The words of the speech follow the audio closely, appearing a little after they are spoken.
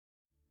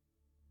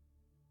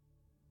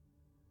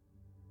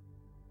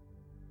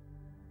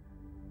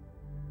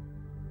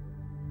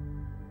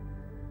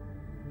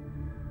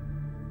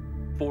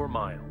4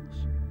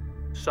 miles.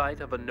 Site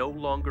of a no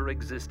longer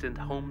existent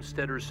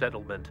homesteader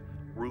settlement,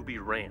 Ruby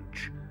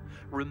Ranch.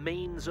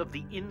 Remains of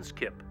the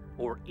Inskip,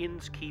 or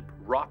Inskeep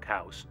Rock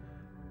House,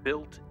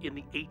 built in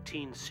the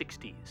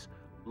 1860s,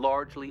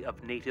 largely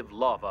of native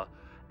lava,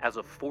 as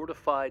a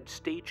fortified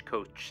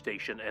stagecoach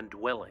station and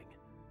dwelling.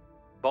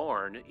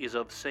 Barn is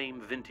of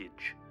same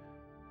vintage.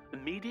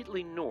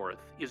 Immediately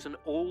north is an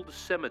old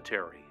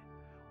cemetery.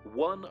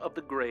 One of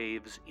the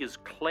graves is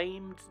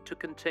claimed to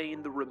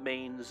contain the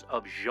remains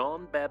of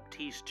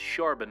Jean-Baptiste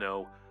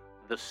Charbonneau,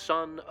 the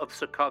son of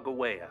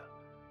Sacagawea.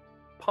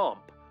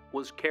 Pomp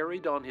was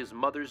carried on his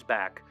mother's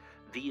back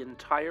the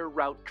entire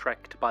route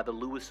trekked by the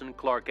Lewis and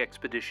Clark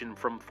expedition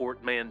from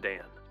Fort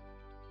Mandan.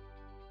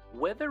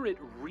 Whether it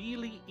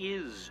really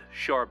is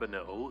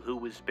Charbonneau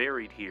who is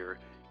buried here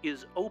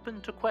is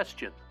open to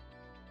question.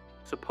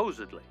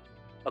 Supposedly,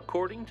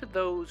 according to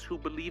those who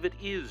believe it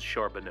is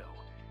Charbonneau,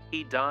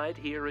 he died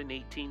here in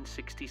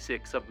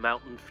 1866 of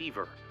mountain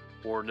fever,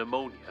 or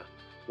pneumonia,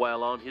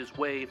 while on his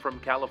way from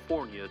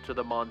California to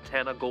the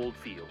Montana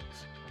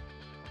goldfields.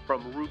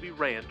 From Ruby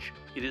Ranch,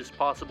 it is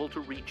possible to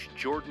reach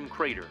Jordan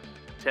Crater,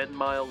 10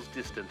 miles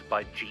distant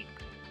by jeep.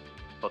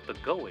 But the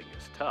going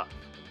is tough.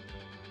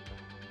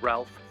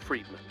 Ralph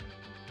Friedman,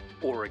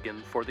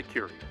 Oregon for the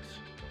Curious.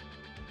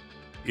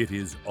 It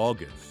is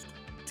August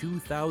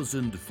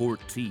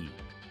 2014,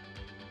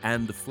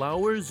 and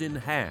flowers in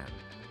hand,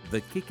 the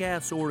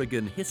Kick-Ass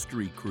Oregon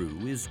History Crew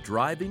is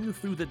driving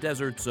through the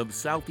deserts of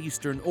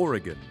southeastern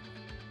Oregon,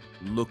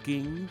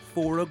 looking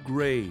for a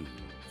grave.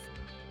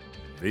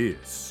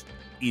 This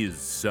is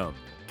some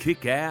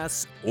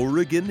Kick-Ass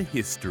Oregon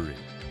history.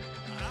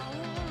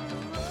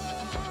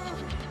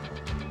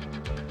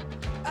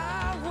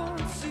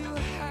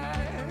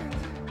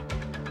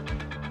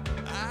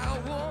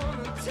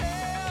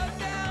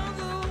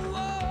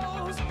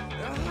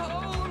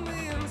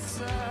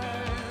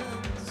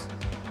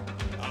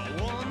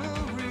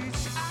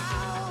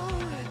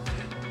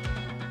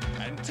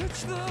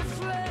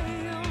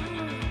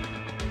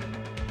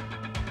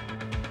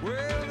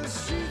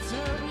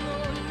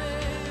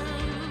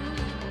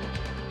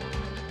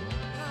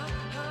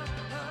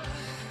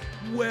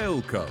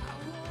 Welcome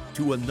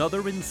to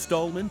another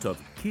installment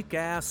of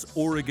Kick-Ass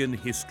Oregon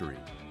History,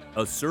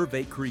 a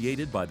survey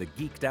created by the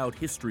geeked out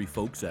history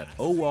folks at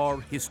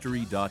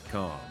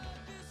orhistory.com.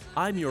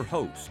 I'm your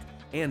host,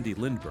 Andy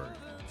Lindberg,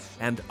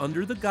 and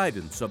under the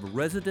guidance of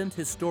resident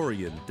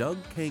historian Doug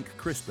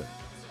Kank-Crispin,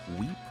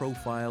 we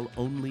profile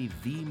only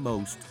the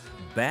most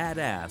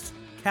badass,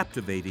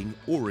 captivating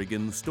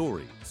Oregon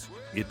stories.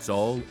 It's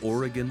all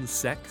Oregon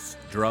sex,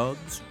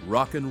 drugs,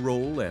 rock and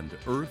roll, and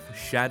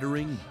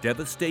earth-shattering,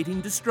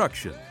 devastating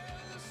destruction.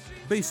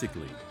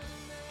 Basically,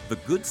 the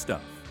good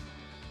stuff.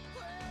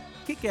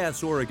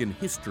 Kick-Ass Oregon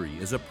History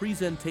is a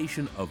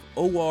presentation of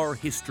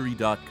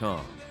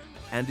orhistory.com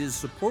and is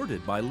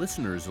supported by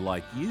listeners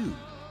like you.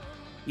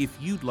 If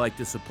you'd like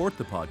to support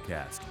the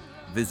podcast,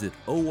 visit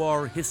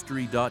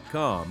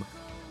orhistory.com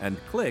and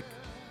click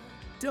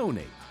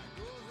Donate.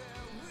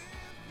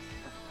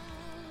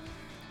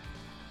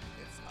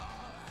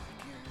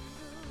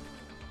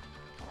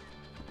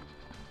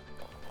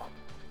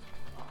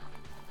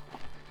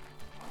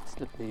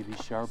 The baby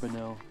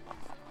Charbonneau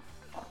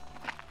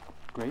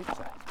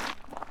gravesite.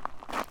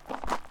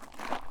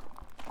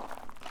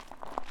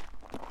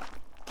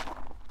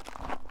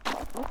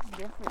 Looks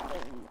different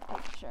than in the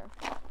picture.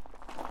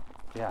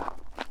 Yeah.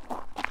 It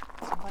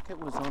seemed like it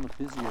was on a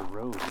busier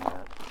road than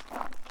that.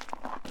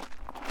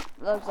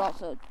 That was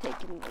also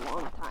taken a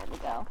long time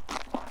ago.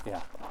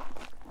 Yeah.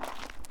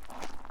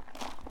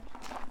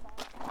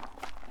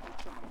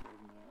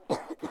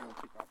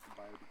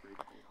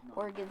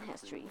 Oregon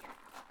history.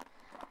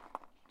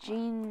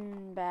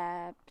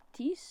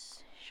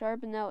 Jean-Baptiste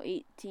Charbonneau,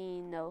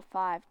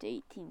 1805 to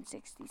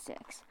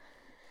 1866.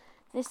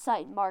 This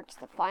site marks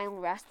the final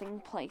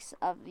resting place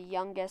of the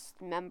youngest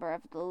member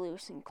of the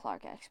Lewis and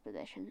Clark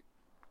expedition.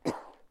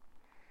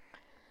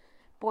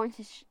 Born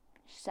to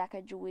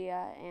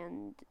Sacagawea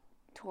and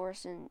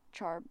Torsen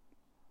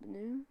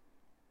Charbonneau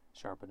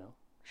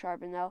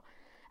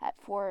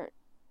at Fort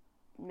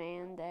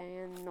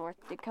Mandan,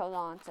 North Dakota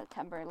on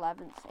September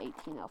 11th,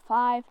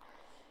 1805.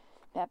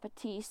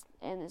 Baptiste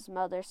and his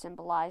mother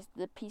symbolized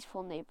the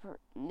peaceful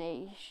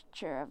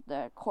nature of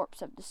the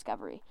Corps of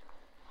Discovery.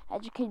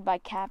 Educated by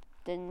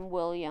Captain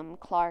William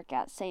Clark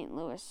at St.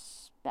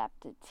 Louis,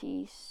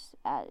 Baptiste,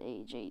 at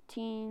age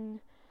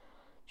 18,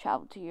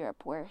 traveled to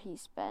Europe where he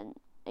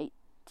spent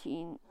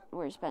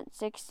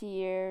 60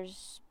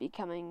 years,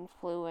 becoming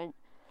fluent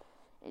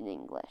in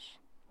English,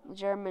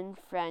 German,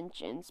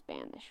 French, and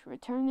Spanish.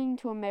 Returning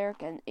to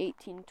America in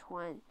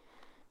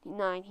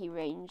 1829, he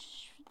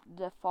ranged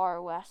the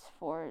far west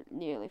for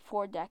nearly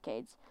 4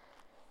 decades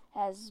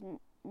as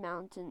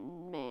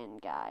mountain man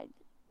guide,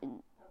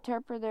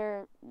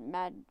 interpreter,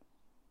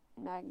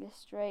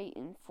 magistrate,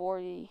 and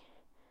 49er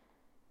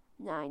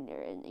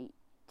in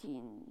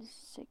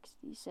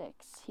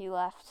 1866. He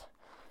left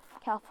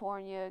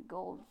California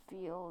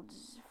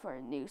goldfields for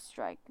a new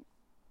strike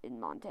in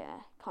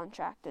Montana,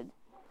 contracted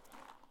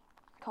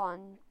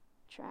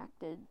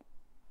contracted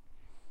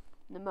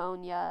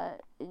pneumonia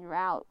en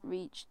route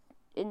reached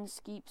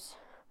Inskeep's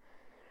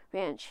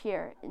ranch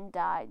here and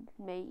died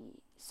May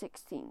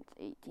 16th,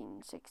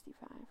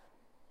 1865.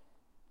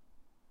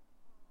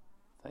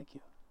 Thank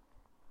you.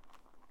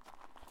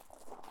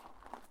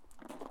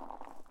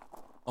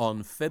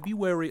 On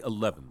February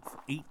 11th,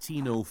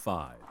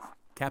 1805,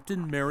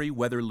 Captain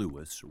Meriwether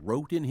Lewis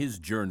wrote in his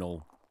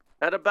journal,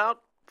 At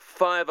about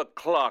 5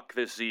 o'clock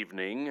this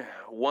evening,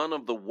 one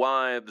of the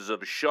wives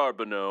of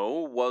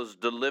Charbonneau was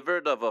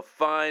delivered of a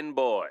fine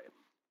boy.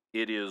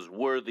 It is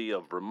worthy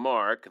of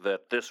remark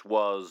that this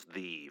was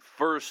the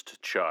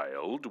first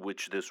child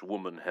which this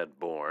woman had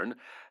borne,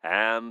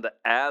 and,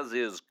 as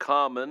is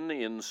common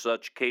in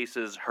such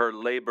cases, her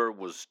labor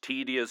was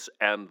tedious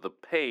and the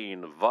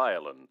pain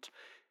violent.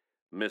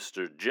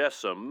 Mr.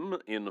 Jessam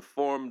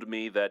informed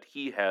me that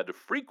he had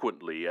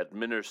frequently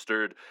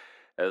administered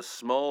a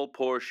small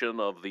portion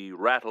of the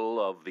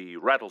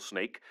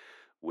rattlesnake,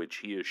 which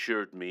he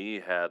assured me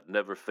had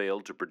never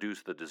failed to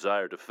produce the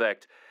desired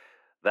effect,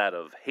 that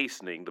of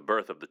hastening the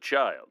birth of the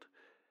child.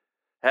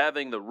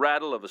 Having the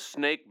rattle of a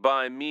snake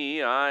by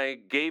me, I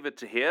gave it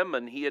to him,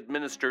 and he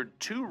administered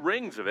 2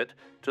 rings of it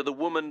to the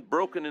woman,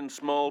 broken in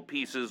small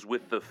pieces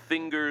with the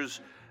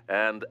fingers,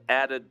 and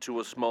added to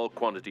a small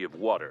quantity of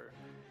water.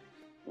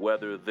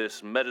 Whether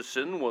this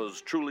medicine was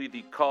truly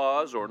the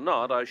cause or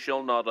not, I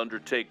shall not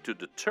undertake to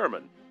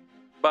determine.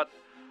 But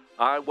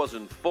I was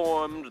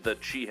informed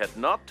that she had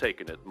not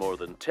taken it more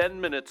than 10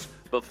 minutes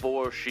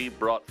before she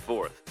brought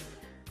forth.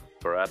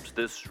 Perhaps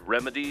this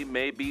remedy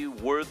may be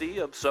worthy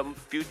of some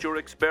future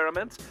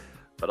experiments,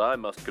 but I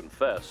must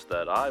confess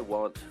that I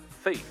want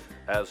faith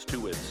as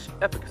to its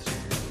efficacy.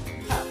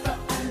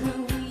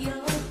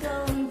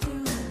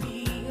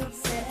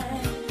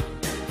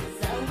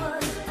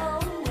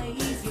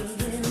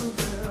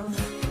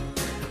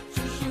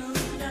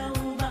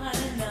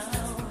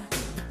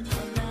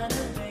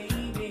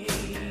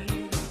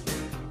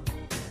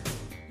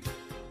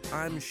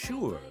 I'm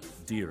sure,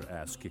 dear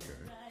ass-kicker,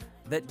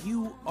 that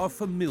you are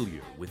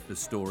familiar with the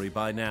story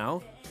by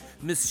now.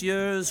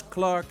 Messieurs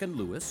Clark and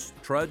Lewis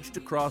trudged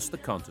across the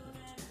continent.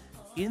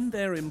 In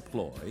their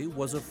employ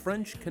was a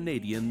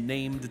French-Canadian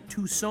named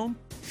Toussaint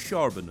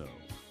Charbonneau.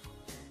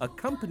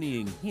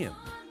 Accompanying him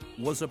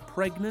was a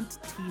pregnant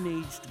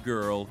teenaged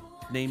girl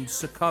named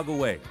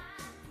Sacagawea,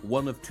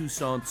 one of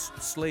Toussaint's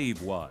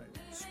slave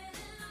wives.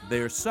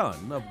 Their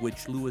son, of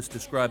which Lewis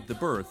described the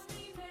birth,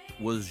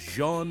 was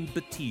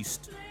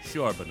Jean-Baptiste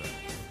Charbonneau.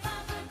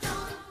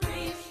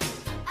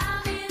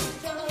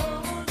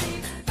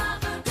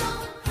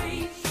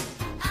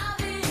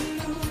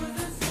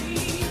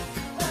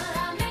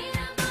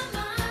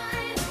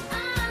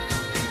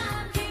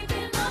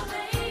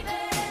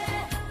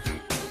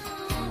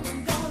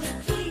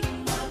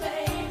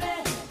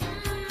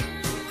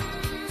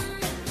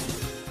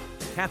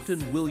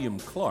 Captain William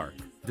Clark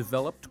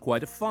developed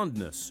quite a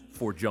fondness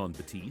for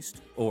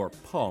Jean-Baptiste, or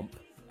Pomp,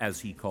 as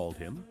he called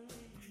him.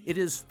 It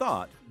is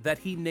thought that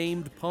he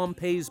named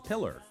Pompey's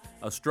Pillar,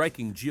 a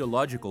striking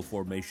geological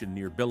formation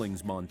near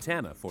Billings,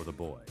 Montana, for the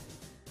boy.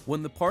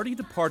 When the party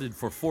departed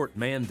for Fort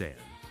Mandan,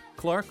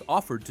 Clark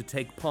offered to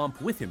take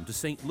Pomp with him to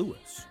St.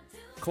 Louis.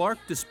 Clark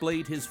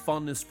displayed his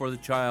fondness for the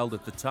child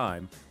at the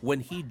time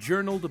when he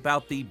journaled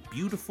about the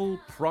beautiful,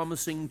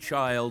 promising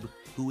child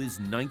who is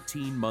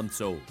 19 months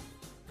old.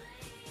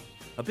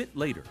 A bit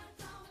later,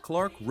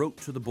 Clark wrote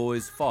to the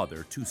boy's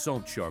father,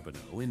 Toussaint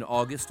Charbonneau, in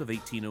August of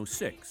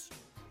 1806.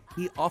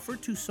 He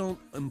offered Toussaint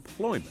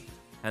employment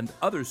and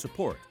other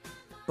support,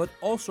 but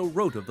also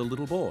wrote of the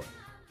little boy.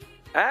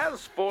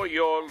 As for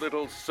your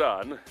little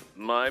son,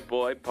 my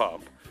boy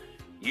Pomp,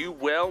 you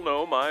well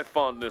know my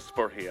fondness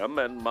for him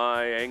and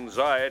my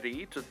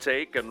anxiety to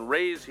take and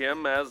raise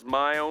him as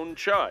my own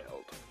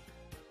child.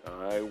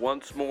 I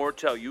once more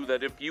tell you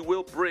that if you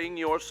will bring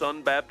your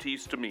son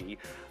Baptiste to me,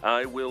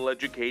 I will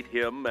educate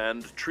him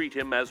and treat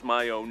him as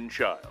my own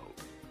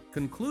child.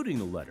 Concluding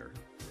the letter,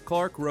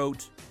 Clark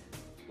wrote,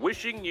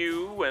 Wishing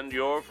you and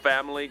your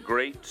family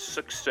great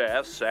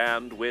success,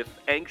 and with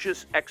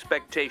anxious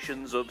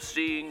expectations of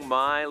seeing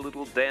my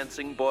little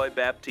dancing boy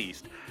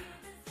Baptiste,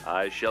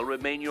 I shall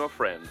remain your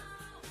friend,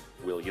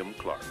 William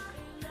Clark.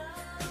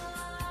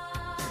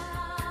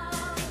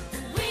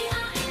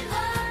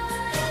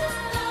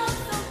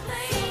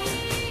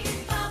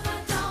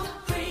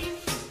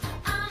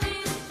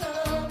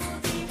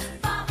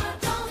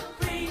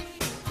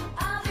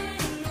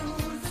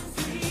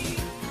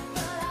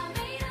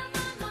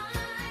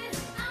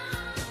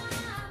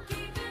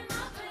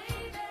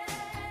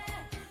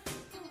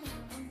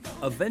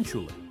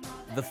 Eventually,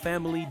 the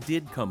family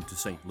did come to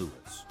St.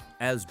 Louis,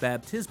 as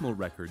baptismal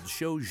records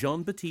show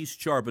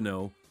Jean-Baptiste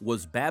Charbonneau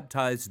was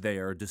baptized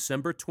there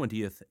December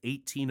 20th,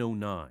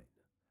 1809.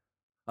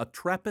 A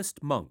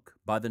Trappist monk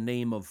by the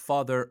name of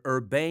Father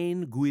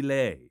Urbain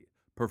Guillet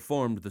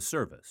performed the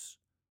service.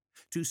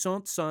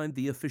 Toussaint signed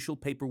the official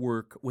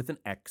paperwork with an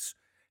X,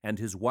 and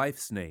his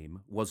wife's name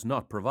was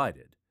not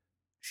provided.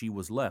 She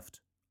was left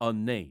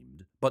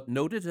unnamed, but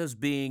noted as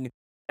being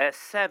a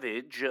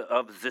savage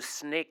of the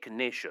Snake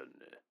Nation.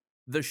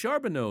 The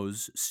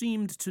Charbonneaus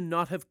seemed to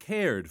not have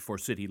cared for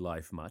city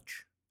life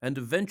much, and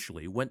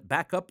eventually went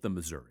back up the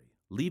Missouri,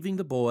 leaving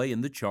the boy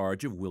in the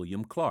charge of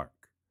William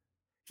Clark.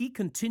 He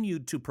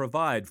continued to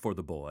provide for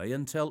the boy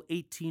until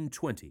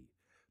 1820,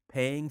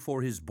 paying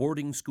for his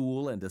boarding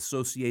school and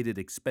associated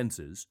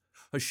expenses,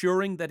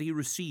 assuring that he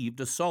received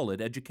a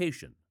solid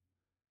education.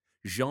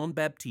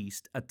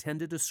 Jean-Baptiste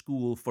attended a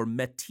school for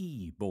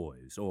métis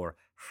boys, or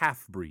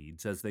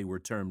half-breeds as they were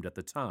termed at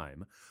the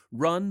time,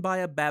 run by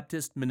a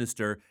Baptist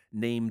minister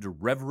named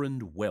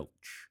Reverend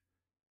Welch.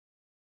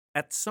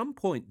 At some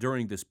point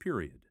during this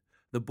period,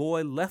 the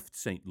boy left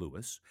St.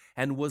 Louis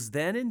and was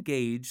then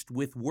engaged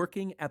with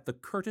working at the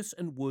Curtis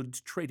and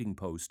Woods trading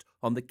post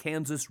on the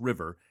Kansas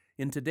River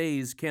in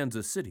today's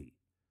Kansas City.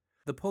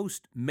 The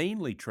post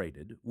mainly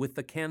traded with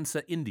the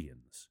Kansa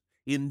Indians.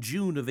 In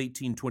June of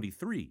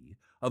 1823,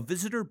 a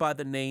visitor by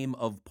the name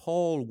of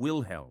Paul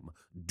Wilhelm,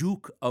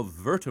 Duke of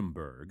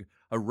Württemberg,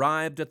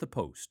 arrived at the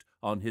post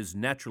on his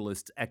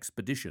naturalist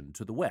expedition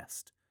to the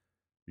west.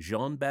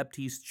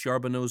 Jean-Baptiste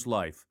Charbonneau's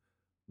life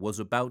was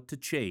about to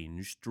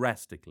change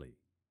drastically.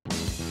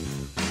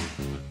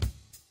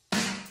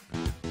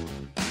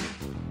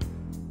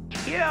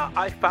 Here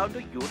I found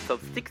a youth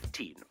of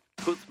 16,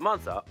 whose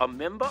mother, a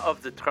member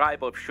of the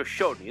tribe of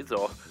Shoshones,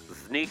 or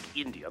Snake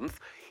Indians,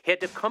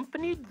 had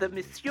accompanied the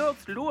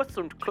Messieurs Lewis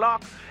and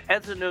Clark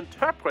as an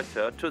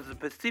interpreter to the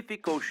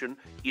Pacific Ocean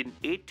in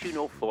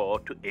 1804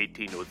 to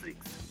 1806.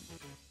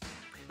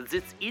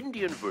 This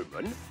Indian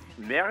woman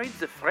married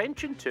the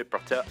French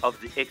interpreter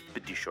of the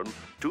expedition,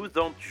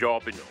 Toussaint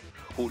Charbonneau,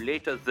 who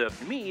later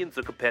served me in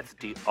the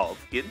capacity of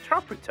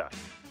interpreter.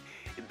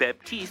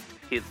 Baptiste,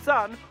 his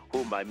son,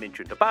 whom I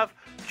mentioned above,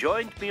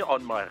 joined me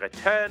on my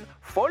return,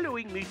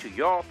 following me to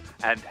Europe,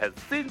 and has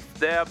since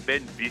there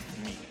been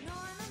with me.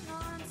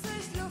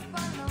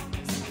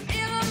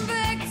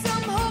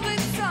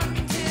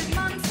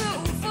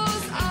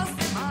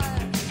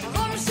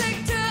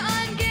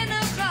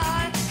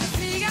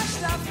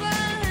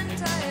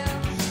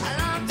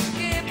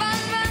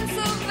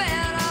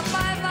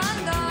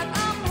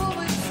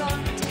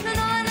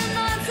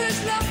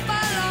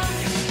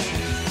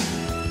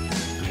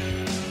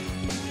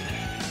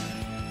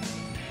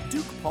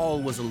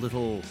 Paul was a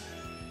little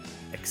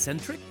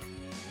eccentric?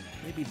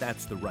 Maybe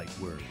that's the right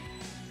word.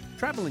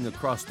 Traveling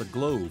across the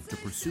globe to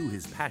pursue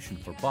his passion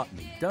for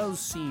botany does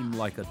seem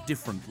like a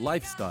different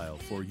lifestyle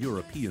for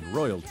European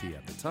royalty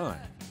at the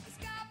time.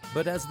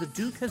 But as the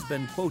Duke has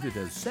been quoted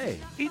as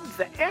saying, "In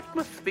the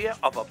atmosphere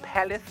of a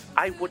palace,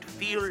 I would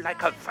feel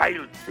like a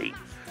wild thing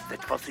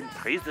that was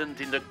imprisoned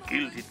in a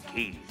gilded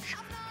cage.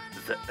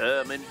 The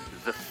ermine,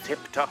 the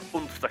scepter,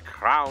 and the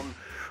crown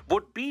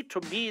would be to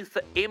me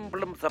the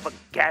emblems of a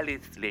galley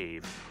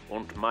slave,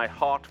 and my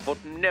heart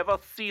would never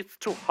cease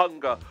to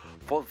hunger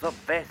for the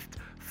vast,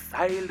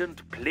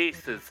 silent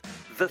places,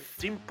 the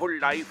simple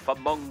life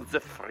among the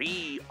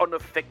free,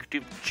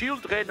 unaffected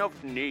children of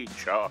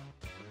nature."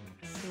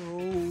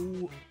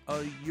 So,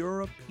 a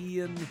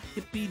European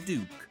hippie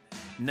Duke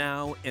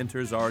now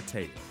enters our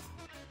tale.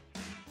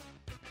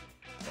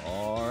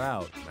 Far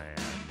out, man.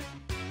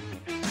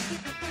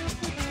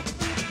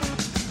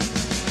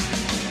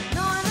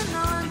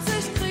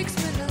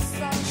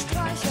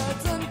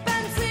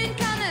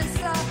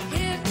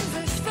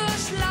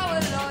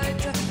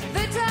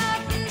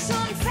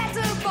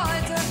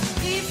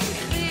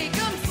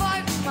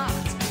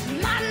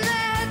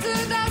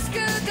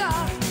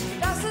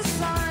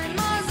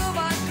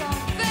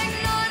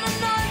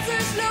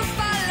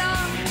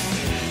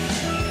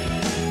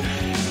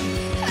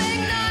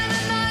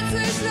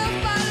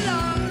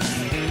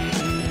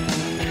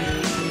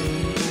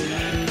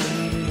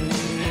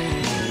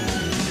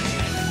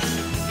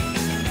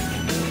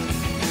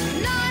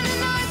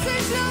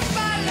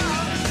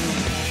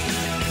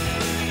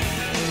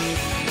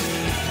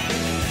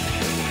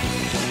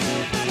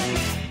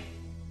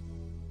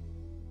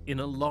 In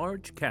a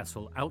large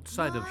castle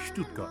outside of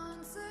Stuttgart,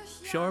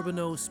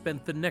 Charbonneau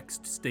spent the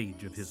next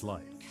stage of his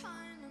life.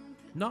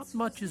 Not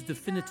much is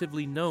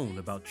definitively known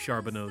about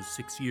Charbonneau's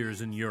 6 years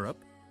in Europe.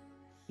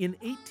 In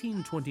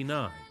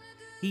 1829,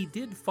 he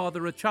did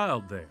father a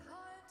child there,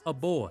 a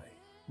boy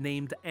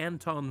named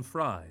Anton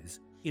Fries,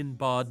 in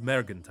Bad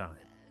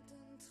Mergentheim.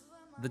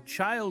 The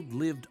child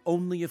lived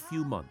only a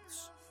few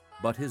months,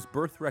 but his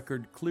birth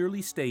record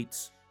clearly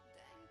states,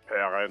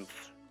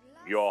 "Parents,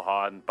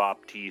 Johann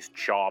Baptiste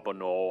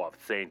Charbonneau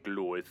of St.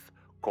 Louis,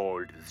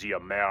 called the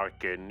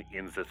American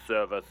in the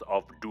service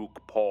of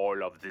Duke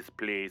Paul of this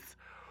place,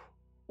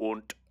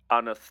 and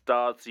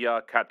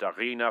Anastasia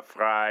Katharina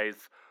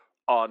Fries,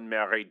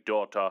 unmarried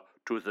daughter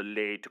to the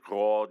late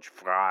George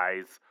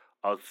Fries,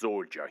 a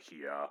soldier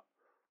here."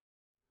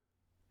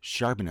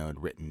 Charbonneau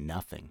had written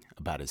nothing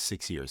about his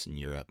 6 years in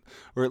Europe,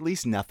 or at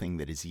least nothing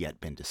that has yet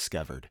been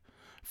discovered.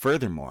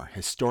 Furthermore,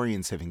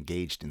 historians have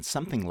engaged in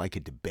something like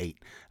a debate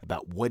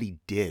about what he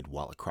did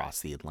while across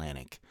the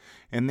Atlantic,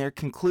 and their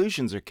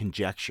conclusions are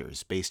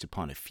conjectures based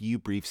upon a few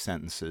brief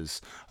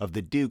sentences of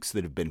the Dukes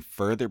that have been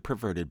further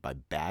perverted by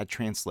bad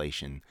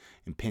translation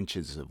and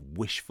pinches of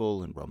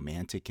wishful and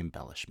romantic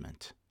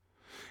embellishment.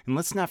 And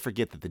let's not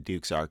forget that the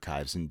Duke's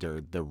archives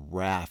endured the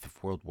wrath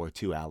of World War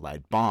II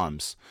Allied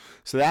bombs,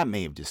 so that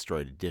may have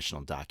destroyed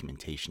additional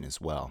documentation as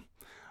well.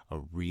 A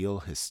real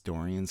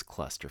historian's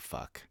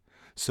clusterfuck.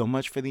 So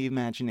much for the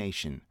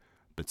imagination,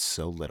 but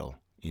so little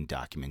in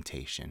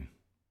documentation.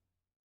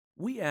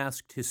 We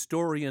asked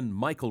historian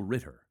Michael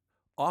Ritter,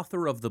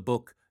 author of the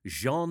book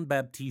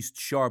Jean-Baptiste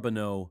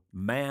Charbonneau,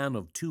 Man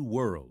of Two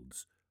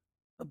Worlds,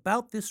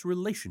 about this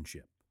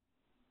relationship.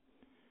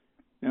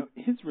 Now,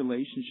 his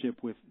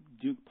relationship with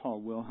Duke Paul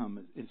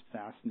Wilhelm is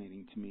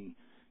fascinating to me.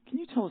 Can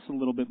you tell us a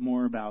little bit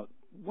more about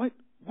what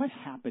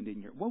happened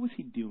in Europe? What was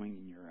he doing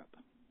in Europe?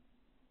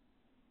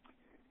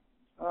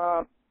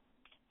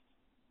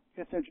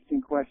 It's an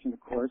interesting question, of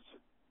course.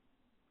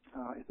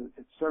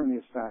 It certainly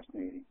is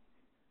fascinating.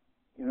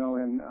 You know,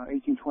 in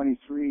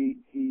 1823,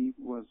 he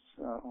was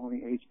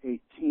only age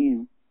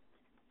 18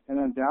 and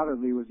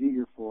undoubtedly was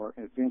eager for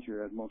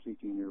adventure, as most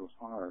 18-year-olds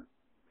are.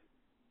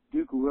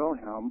 Duke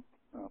Wilhelm,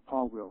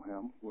 Paul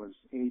Wilhelm, was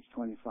age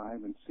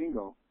 25 and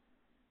single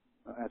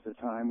at the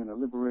time in a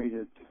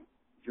liberated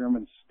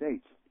German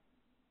state.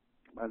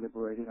 By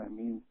liberated, I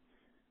mean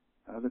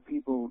the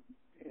people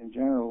in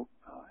general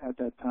at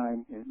that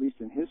time, at least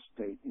in his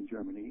state in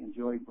Germany,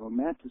 enjoyed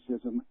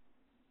romanticism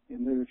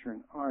in literature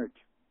and art,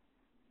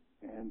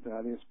 and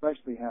they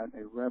especially had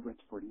a reverence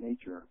for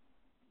nature.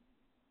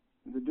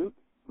 The Duke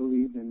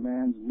believed in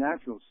man's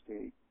natural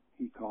state,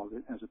 he called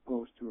it, as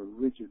opposed to a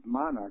rigid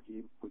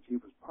monarchy, which he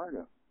was part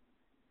of.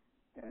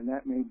 And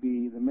that may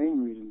be the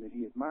main reason that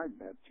he admired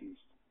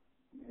Baptiste.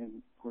 And,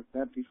 of course,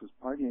 Baptiste was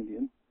part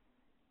Indian,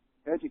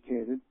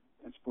 educated,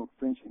 and spoke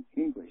French and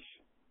English.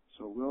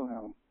 So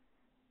Wilhelm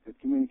could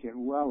communicate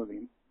well with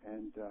him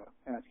and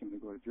ask him to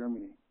go to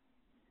Germany.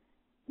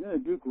 And then the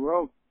Duke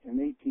wrote in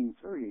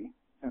 1830,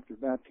 after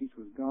Baptiste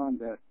was gone,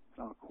 that,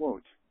 I'll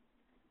quote,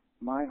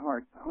 "My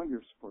heart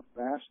hungers for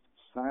vast,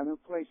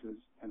 silent places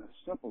and a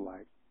simple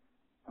life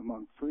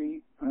among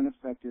free,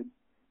 unaffected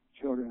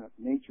children of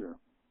nature."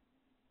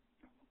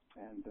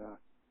 And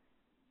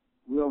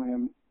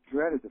Wilhelm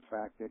dreaded the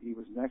fact that he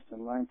was next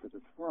in line for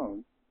the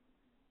throne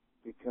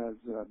because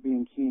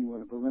being king would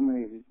have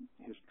eliminated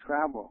his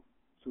travel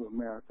to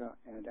America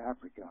and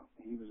Africa.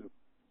 He was a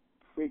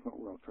frequent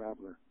world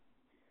traveler.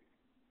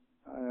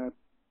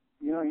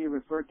 He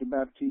referred to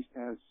Baptiste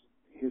as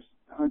his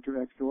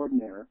hunter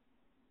extraordinaire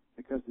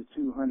because the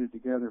two hunted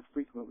together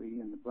frequently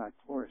in the Black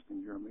Forest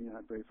in Germany,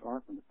 not very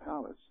far from the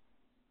palace.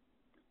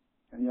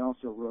 And he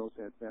also wrote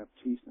that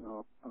Baptiste, and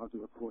I'll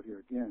do a quote here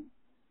again,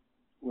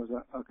 was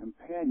a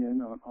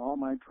companion on all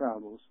my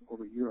travels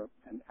over Europe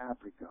and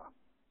Africa.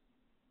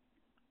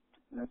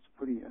 And that's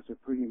a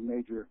pretty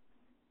major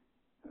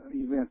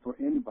event for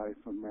anybody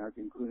from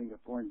America, including a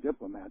foreign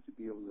diplomat, to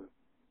be able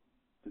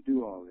to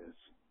do all this.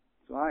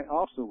 So I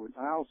also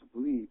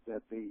believe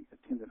that they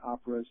attended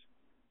operas,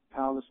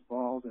 palace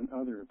balls, and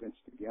other events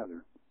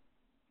together.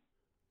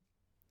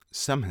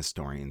 Some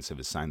historians have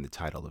assigned the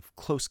title of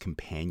close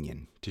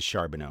companion to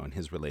Charbonneau and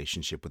his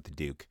relationship with the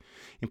Duke,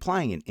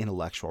 implying an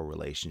intellectual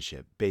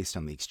relationship based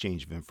on the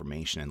exchange of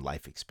information and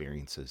life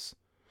experiences.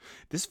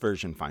 This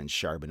version finds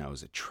Charbonneau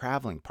as a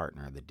traveling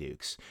partner of the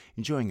Duke's,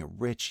 enjoying a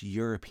rich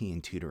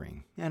European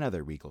tutoring and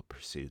other regal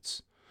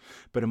pursuits.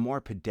 But a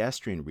more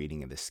pedestrian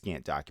reading of the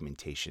scant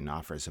documentation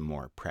offers a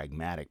more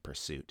pragmatic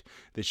pursuit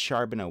that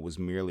Charbonneau was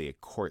merely a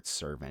court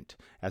servant,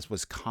 as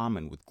was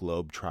common with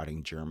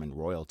globe-trotting German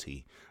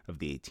royalty of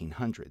the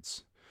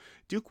 1800s.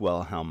 Duke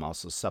Wilhelm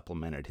also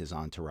supplemented his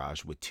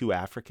entourage with 2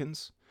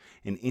 Africans,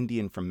 an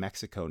Indian from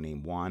Mexico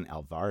named Juan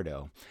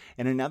Alvarado,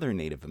 and another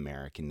Native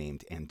American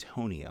named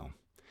Antonio.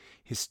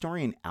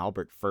 Historian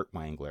Albert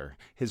Furtwängler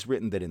has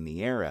written that in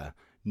the era,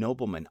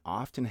 noblemen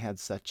often had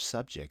such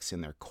subjects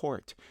in their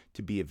court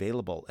to be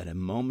available at a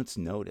moment's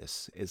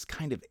notice as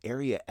kind of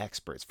area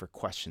experts for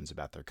questions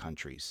about their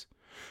countries.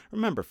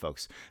 Remember,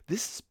 folks,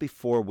 this is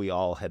before we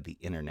all had the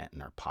internet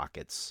in our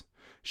pockets.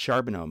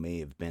 Charbonneau may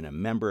have been a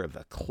member of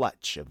a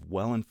clutch of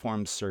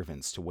well-informed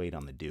servants to wait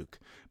on the Duke,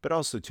 but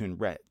also to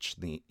enrich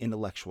the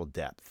intellectual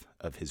depth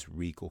of his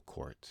regal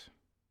court.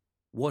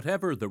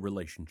 Whatever the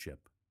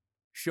relationship,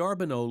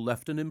 Charbonneau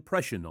left an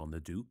impression on the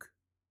Duke.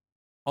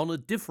 On a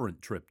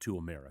different trip to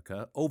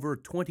America, over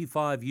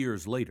 25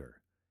 years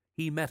later,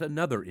 he met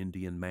another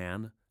Indian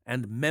man,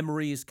 and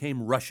memories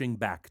came rushing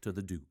back to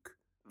the Duke.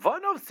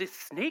 One of the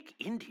Snake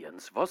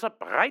Indians was a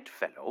bright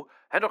fellow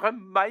and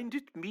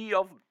reminded me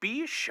of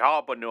B.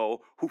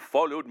 Charbonneau, who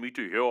followed me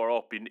to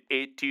Europe in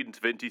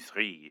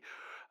 1823,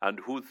 and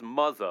whose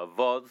mother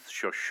was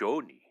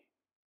Shoshone.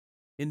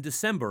 In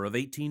December of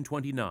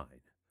 1829,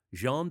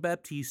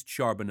 Jean-Baptiste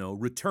Charbonneau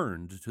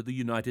returned to the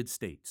United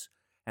States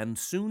and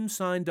soon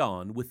signed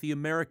on with the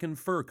American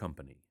Fur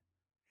Company.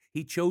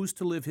 He chose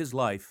to live his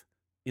life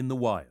in the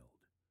wild.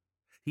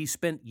 He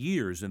spent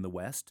years in the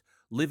West,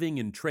 living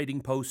in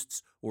trading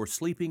posts or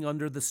sleeping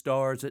under the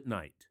stars at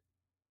night.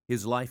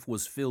 His life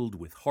was filled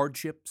with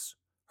hardships,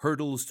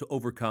 hurdles to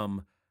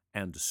overcome,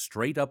 and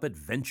straight-up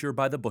adventure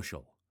by the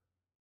bushel.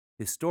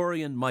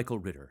 Historian Michael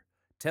Ritter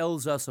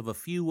tells us of a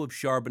few of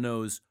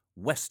Charbonneau's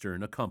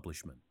Western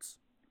accomplishments.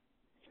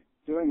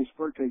 During his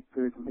fur trade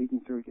period from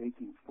 1830 to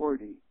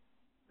 1840,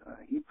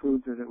 he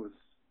proved that it was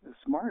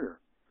smarter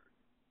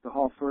to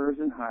haul furs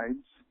and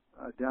hides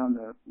down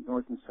the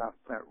North and South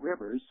Platte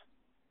rivers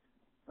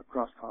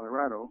across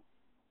Colorado,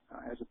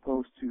 as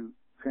opposed to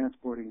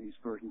transporting these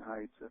furs and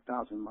hides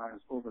 1,000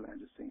 miles overland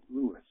to St.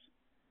 Louis,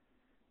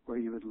 where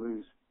you would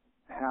lose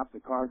half the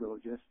cargo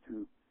just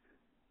to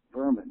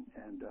vermin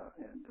and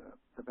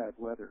the bad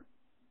weather.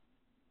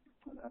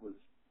 And that was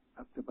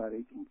up to about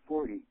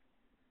 1840.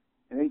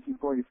 In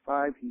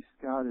 1845, he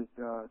scouted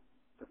the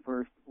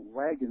first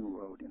wagon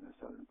road in the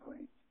Southern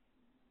Plains,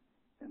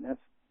 and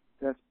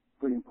that's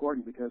pretty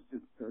important because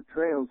there are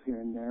trails here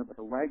and there, but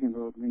a wagon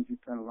road means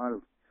you've done a lot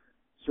of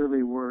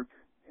survey work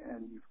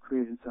and you've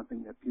created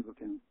something that people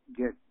can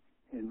get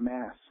in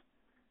mass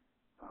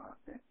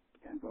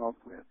involved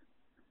with.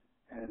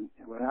 And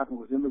what happened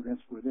was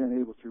immigrants were then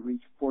able to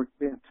reach Fort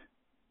Bent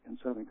in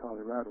southern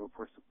Colorado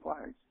for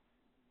supplies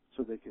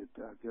so they could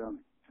get on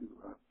to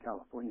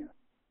California.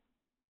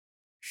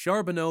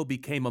 Charbonneau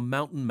became a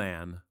mountain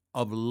man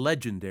of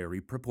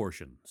legendary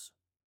proportions.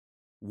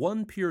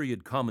 One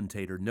period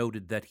commentator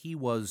noted that he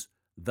was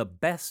the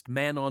best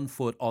man on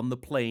foot on the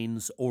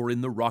plains or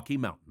in the Rocky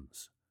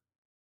Mountains.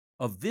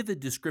 A vivid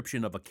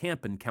description of a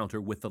camp encounter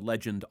with the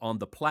legend on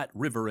the Platte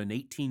River in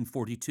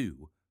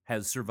 1842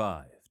 has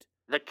survived.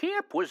 The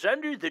camp was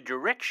under the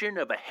direction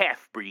of a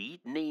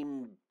half-breed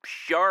named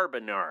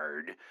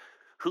Charbonnard,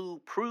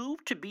 who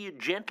proved to be a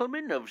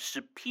gentleman of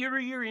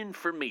superior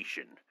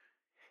information.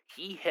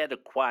 He had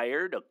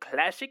acquired a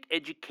classic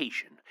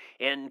education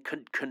and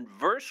could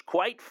converse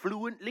quite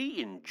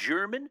fluently in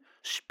German,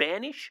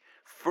 Spanish,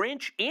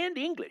 French, and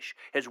English,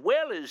 as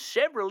well as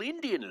several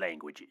Indian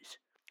languages.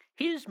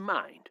 His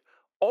mind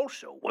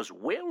also was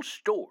well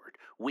stored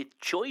with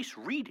choice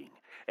reading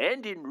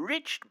and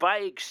enriched by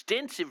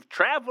extensive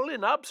travel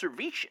and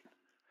observation.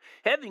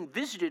 Having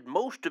visited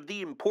most of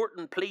the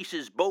important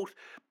places, both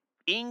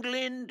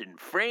England and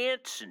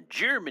France and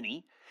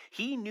Germany,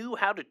 he knew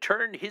how to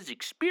turn his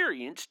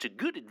experience to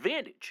good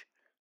advantage.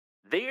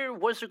 There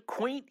was a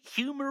quaint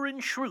humor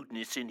and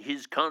shrewdness in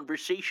his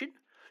conversation,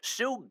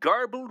 so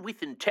garbled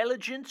with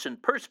intelligence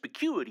and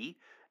perspicuity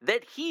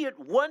that he at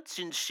once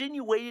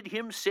insinuated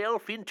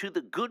himself into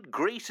the good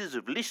graces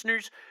of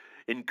listeners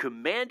and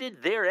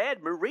commanded their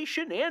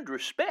admiration and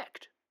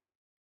respect.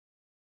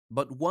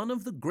 But one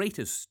of the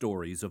greatest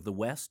stories of the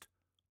West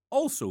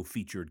also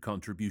featured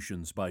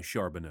contributions by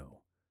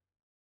Charbonneau.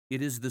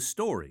 It is the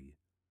story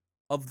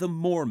of the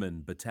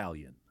Mormon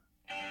Battalion.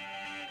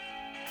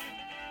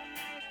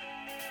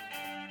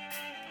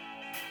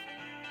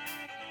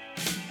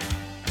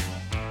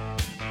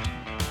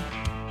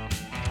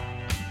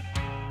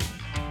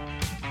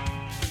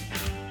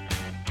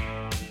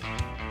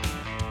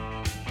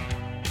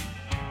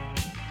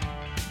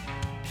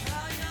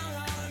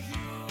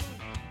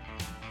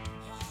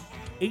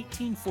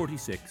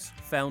 "1846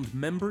 found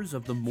members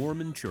of the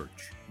Mormon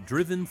Church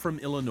driven from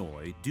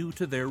Illinois due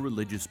to their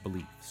religious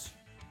beliefs.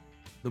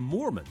 The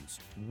Mormons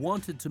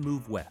wanted to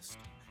move west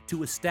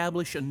to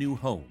establish a new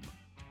home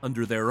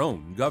under their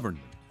own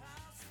government.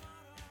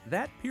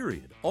 That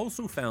period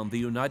also found the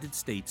United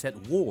States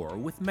at war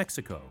with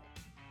Mexico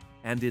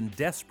and in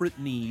desperate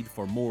need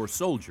for more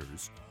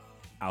soldiers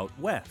out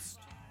west.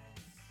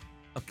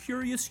 A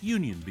curious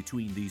union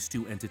between these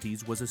two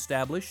entities was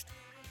established,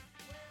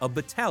 a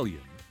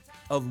battalion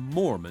of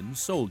Mormon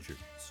soldiers.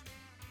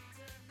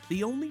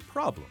 The only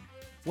problem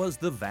was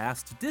the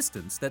vast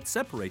distance that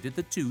separated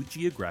the two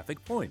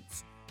geographic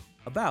points,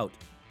 about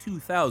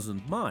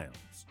 2,000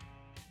 miles.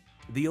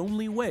 The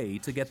only way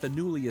to get the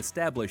newly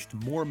established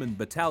Mormon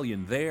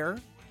battalion there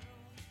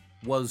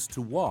was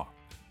to walk.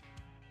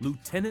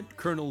 Lieutenant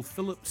Colonel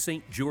Philip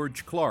St.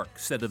 George Clark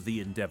said of the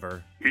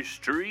endeavor,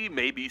 "History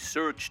may be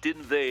searched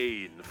in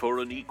vain for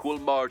an equal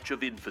march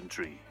of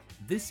infantry."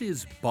 This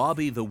is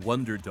Bobby the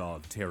Wonder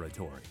Dog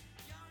territory.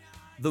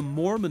 The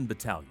Mormon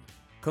battalion,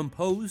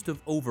 composed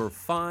of over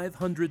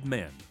 500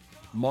 men,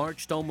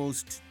 marched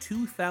almost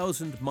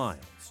 2,000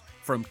 miles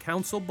from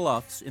Council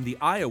Bluffs in the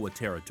Iowa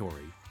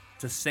Territory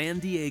to San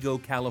Diego,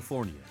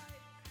 California,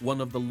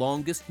 one of the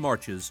longest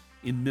marches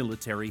in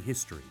military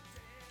history.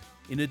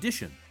 In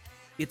addition,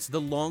 it's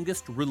the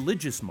longest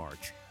religious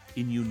march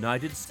in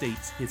United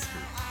States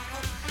history.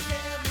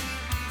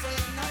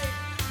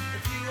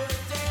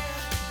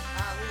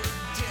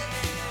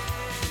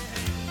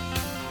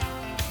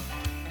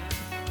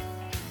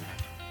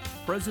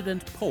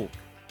 President Polk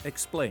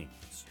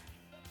explains.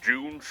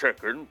 June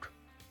 2nd,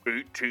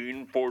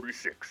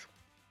 1846.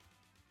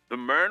 The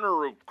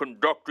manner of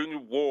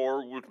conducting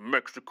war with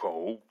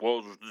Mexico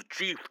was the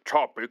chief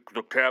topic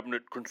the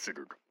cabinet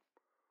considered.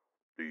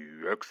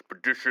 The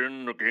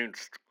expedition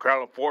against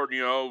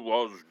California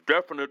was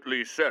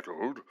definitely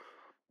settled,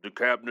 the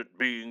cabinet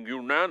being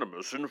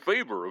unanimous in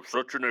favor of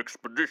such an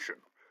expedition.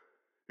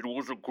 It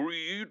was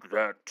agreed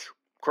that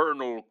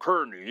Colonel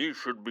Kearny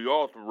should be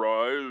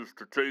authorized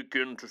to take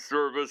into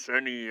service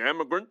any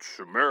emigrants,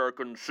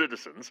 American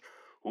citizens,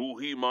 who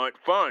he might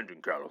find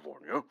in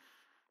California,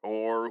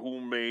 or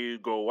who may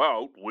go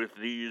out with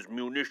these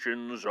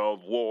munitions of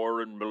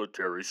war and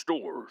military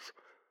stores.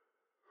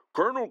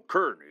 Colonel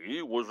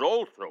Kearny was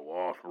also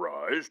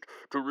authorized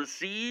to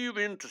receive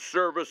into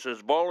service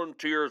as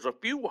volunteers a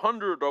few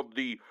hundred of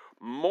the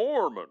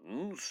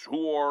Mormons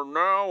who are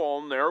now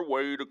on their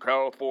way to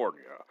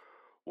California,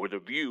 with a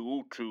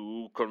view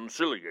to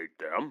conciliate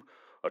them,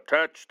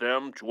 attach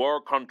them to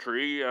our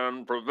country,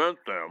 and prevent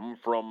them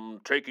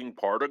from taking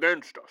part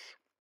against us.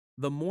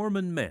 The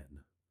Mormon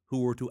men,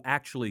 who were to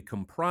actually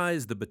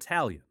comprise the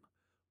battalion,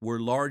 were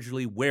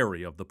largely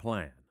wary of the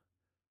plan.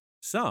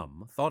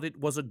 Some thought it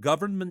was a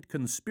government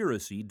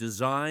conspiracy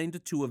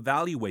designed to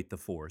evaluate the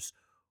force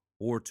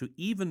or to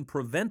even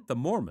prevent the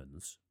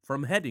Mormons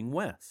from heading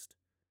west.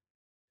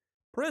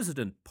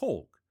 President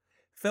Polk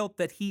felt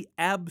that he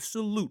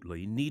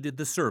absolutely needed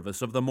the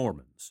service of the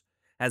Mormons,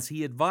 as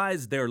he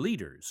advised their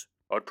leaders,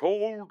 I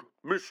told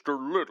Mr.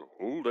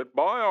 Little that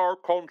by our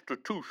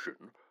Constitution,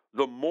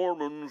 the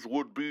Mormons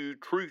would be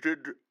treated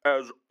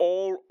as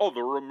all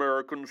other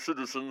American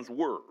citizens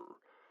were,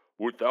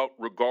 without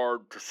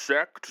regard to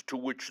sect to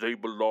which they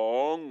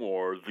belong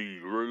or the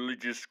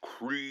religious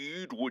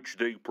creed which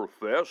they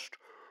professed,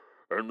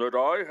 and that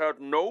I had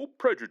no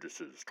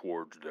prejudices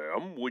towards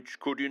them which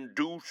could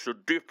induce a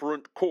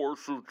different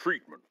course of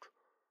treatment.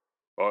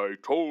 I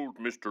told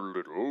Mr.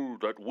 Little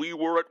that we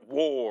were at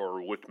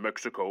war with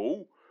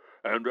Mexico,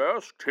 and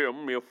asked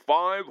him if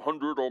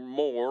 500 or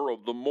more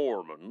of the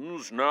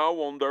Mormons, now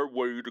on their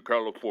way to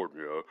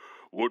California,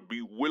 would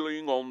be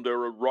willing on their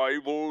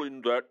arrival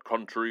in that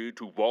country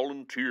to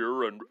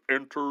volunteer and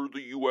enter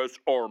the U.S.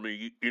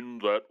 Army in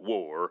that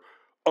war,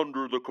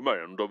 under the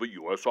command of a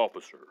U.S.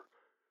 officer.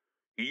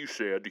 He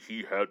said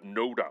he had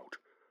no doubt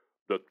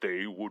that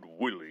they would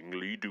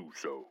willingly do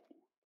so.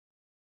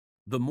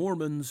 The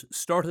Mormons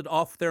started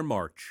off their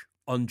march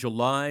on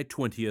July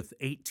 20th,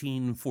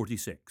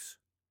 1846.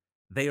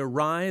 They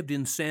arrived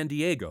in San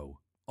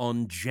Diego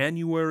on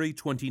January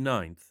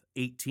 29th,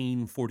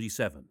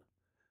 1847.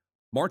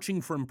 Marching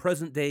from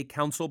present-day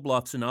Council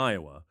Bluffs in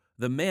Iowa,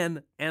 the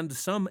men and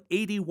some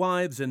 80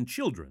 wives and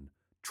children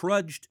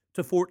trudged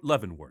to Fort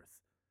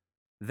Leavenworth.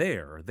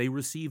 There they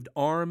received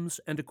arms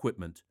and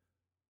equipment,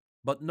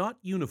 but not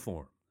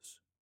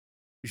uniforms.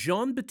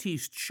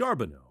 Jean-Baptiste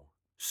Charbonneau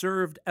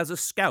served as a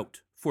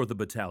scout for the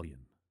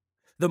battalion.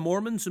 The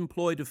Mormons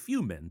employed a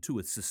few men to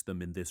assist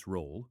them in this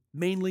role,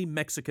 mainly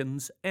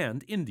Mexicans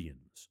and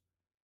Indians.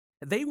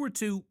 They were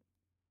to,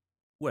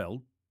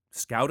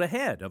 scout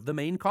ahead of the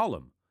main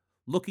column,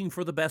 looking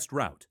for the best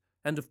route,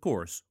 and of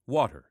course,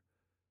 water.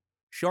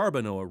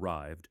 Charbonneau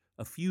arrived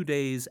a few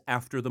days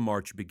after the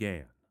march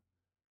began.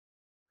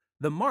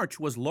 The march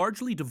was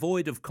largely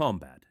devoid of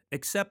combat,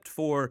 except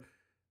for,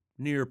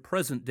 near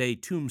present-day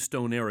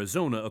Tombstone,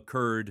 Arizona,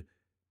 occurred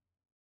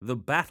the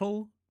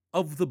Battle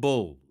of the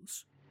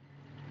Bulls.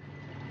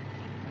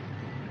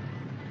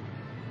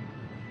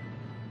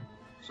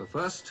 The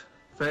first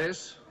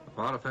phase of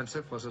our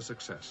offensive was a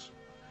success.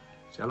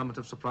 The element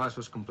of surprise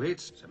was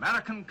complete. The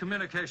American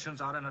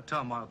communications are in a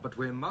turmoil, but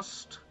we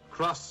must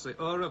cross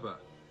the Ur River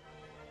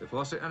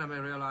before the enemy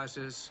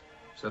realizes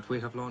that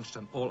we have launched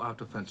an all-out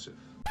offensive.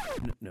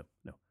 No,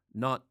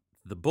 not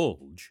the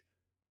Bulge.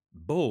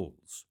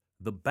 Bulls.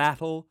 The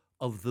Battle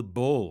of the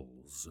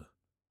Bulls.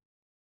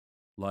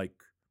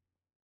 Like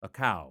a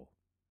cow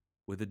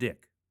with a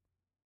dick.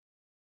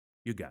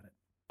 You got it.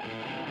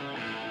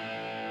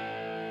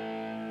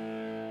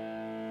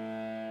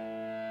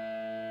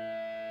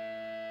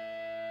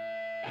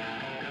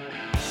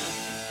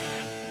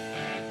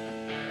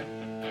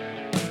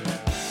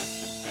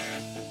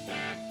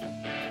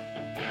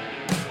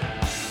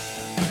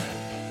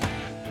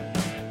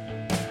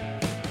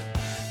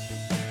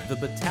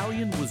 The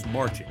battalion was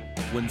marching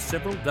when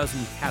several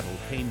dozen cattle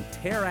came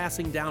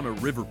tear-assing down a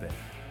riverbed.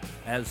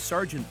 As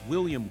Sergeant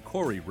William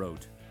Corey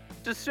wrote,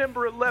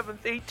 December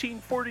 11th,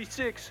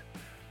 1846.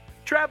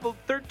 Traveled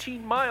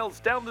 13 miles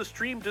down the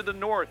stream to the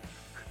north.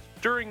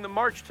 During the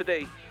march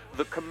today,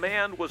 the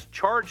command was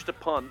charged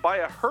upon by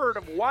a herd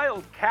of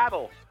wild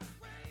cattle.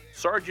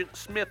 Sergeant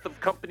Smith of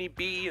Company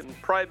B and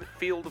Private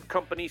Field of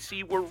Company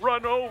C were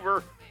run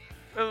over,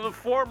 and the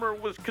former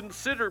was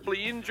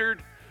considerably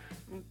injured.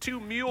 2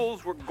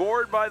 mules were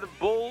gored by the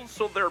bulls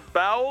so their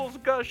bowels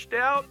gushed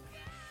out.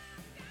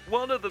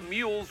 One of the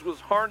mules was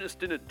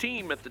harnessed in a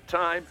team at the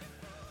time.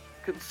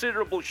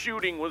 Considerable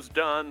shooting was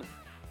done.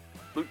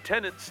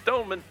 Lieutenant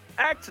Stoneman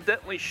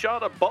accidentally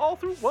shot a ball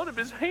through one of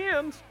his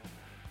hands,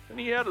 and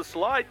he had a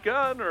slide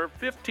gun or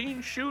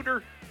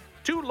 15-shooter.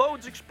 2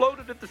 loads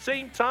exploded at the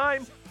same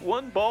time.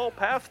 1 ball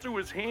passed through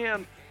his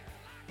hand.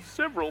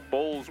 Several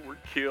bulls were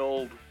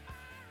killed.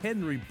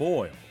 Henry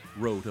Boyle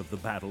wrote of the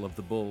Battle of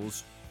the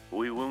Bulls,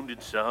 We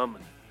wounded some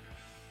and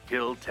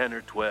killed 10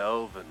 or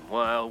 12, and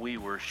while we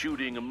were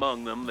shooting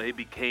among them, they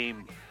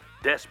became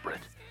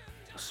desperate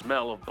The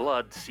smell of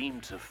blood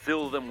seemed to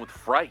fill them with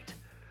fright.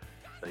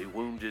 They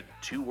wounded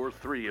 2 or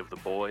 3 of the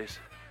boys,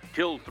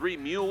 killed 3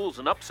 mules,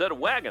 and upset a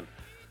wagon.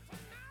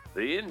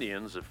 The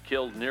Indians have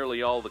killed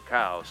nearly all the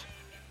cows,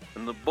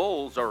 and the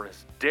bulls are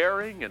as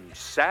daring and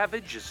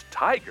savage as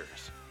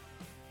tigers.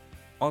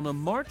 On a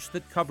march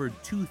that covered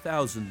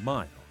 2,000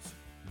 miles,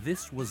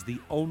 this was the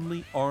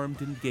only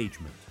armed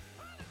engagement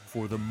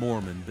for the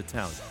Mormon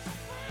Battalion.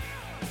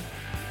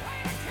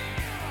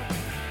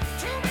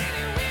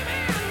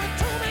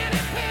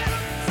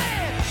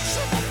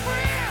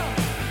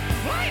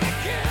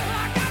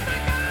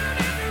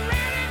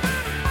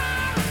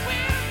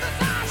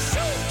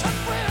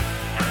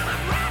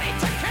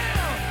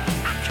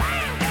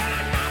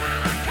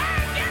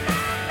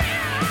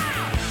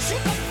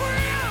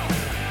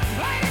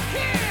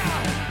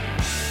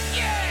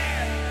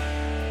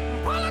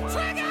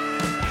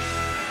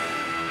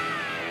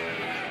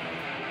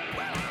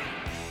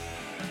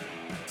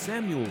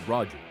 Samuel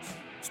Rogers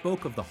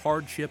spoke of the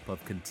hardship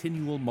of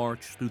continual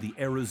march through the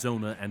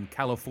Arizona and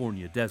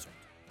California desert.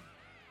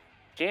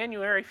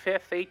 January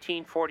 5th,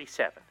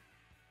 1847.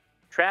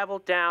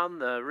 Traveled down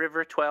the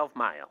river 12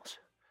 miles.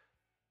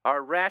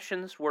 Our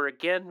rations were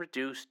again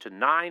reduced to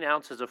 9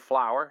 ounces of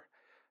flour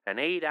and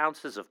 8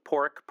 ounces of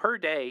pork per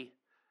day.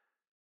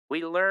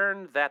 We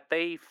learned that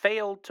they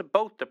failed to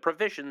boat the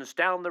provisions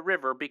down the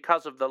river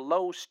because of the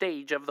low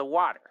stage of the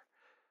water.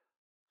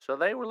 So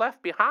they were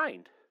left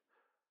behind.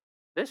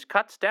 This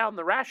cuts down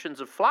the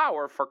rations of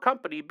flour for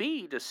Company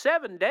B to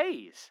 7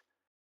 days.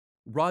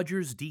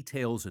 Rogers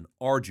details an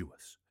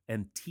arduous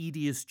and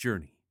tedious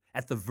journey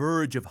at the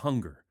verge of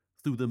hunger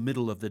through the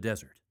middle of the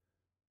desert.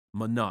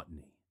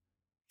 Monotony,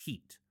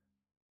 heat,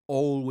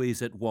 always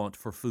at want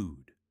for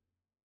food,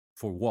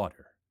 for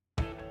water.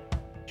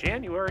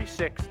 January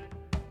 6th.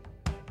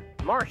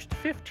 Marched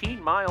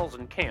 15 miles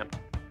and camped.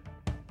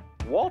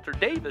 Walter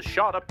Davis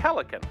shot a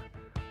pelican.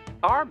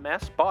 Our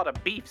mess bought a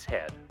beef's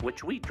head,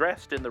 which we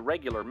dressed in the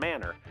regular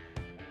manner.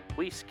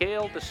 We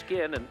scaled the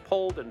skin and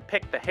pulled and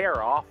picked the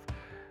hair off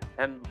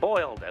and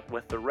boiled it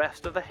with the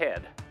rest of the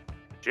head.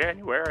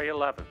 January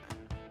 11th.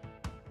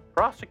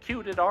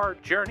 Prosecuted our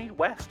journey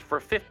west for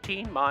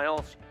 15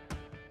 miles,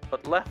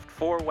 but left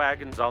 4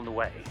 wagons on the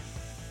way.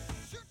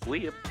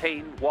 We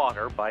obtained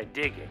water by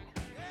digging.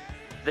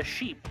 The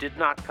sheep did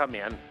not come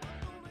in,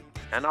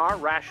 and our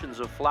rations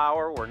of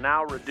flour were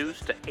now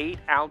reduced to 8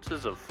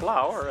 ounces of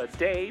flour a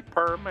day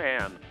per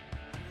man.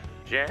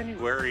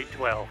 January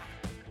 12th.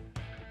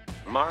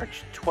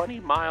 Marched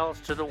 20 miles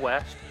to the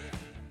west,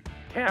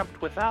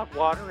 camped without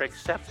water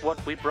except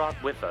what we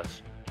brought with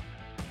us.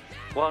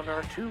 1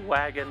 or 2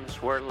 wagons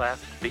were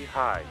left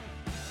behind.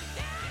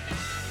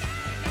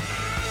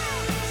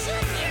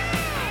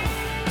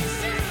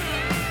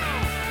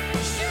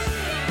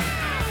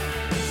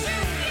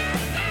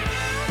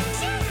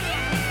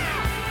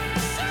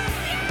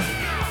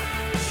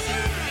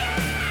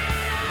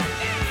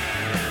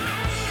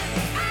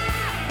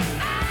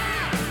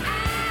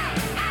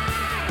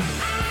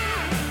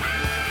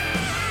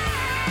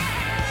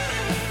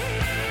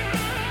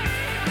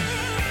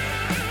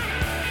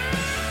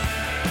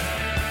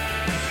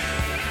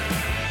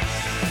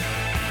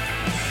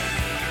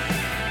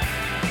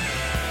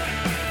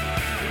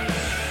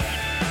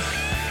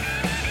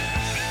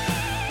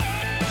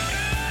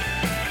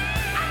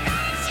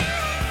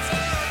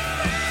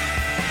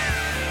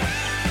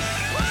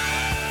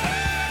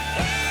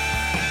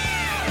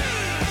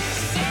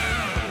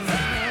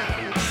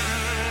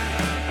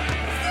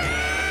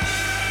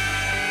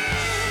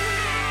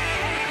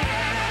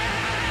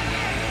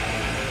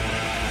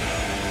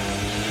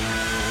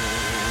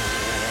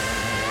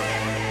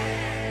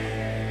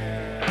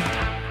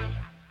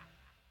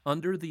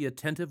 Under the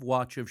attentive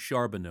watch of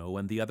Charbonneau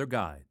and the other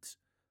guides,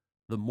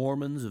 the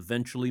Mormons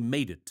eventually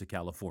made it to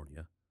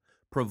California,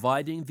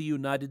 providing the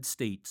United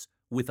States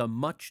with a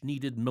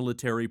much-needed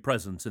military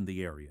presence in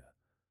the area,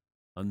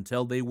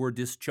 until they were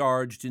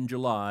discharged in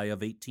July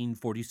of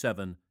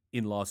 1847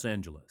 in Los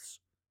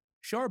Angeles.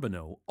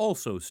 Charbonneau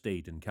also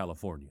stayed in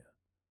California.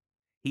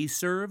 He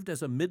served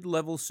as a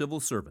mid-level civil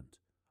servant,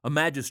 a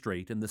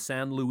magistrate in the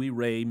San Luis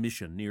Rey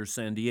Mission near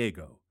San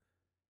Diego.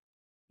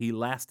 He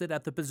lasted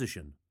at the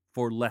position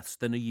for less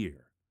than a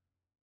year.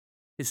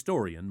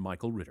 Historian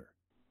Michael Ritter.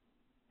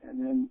 And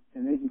then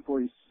in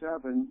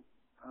 1847,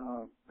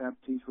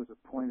 Baptiste was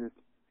appointed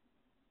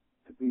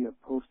to be a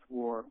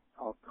post-war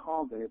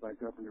alcalde by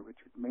Governor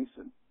Richard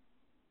Mason.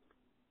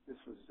 This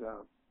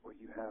was where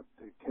you have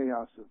the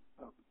chaos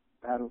of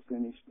battle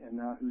finished, and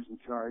now who's in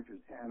charge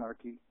is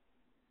anarchy.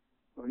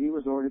 Well, he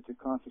was ordered to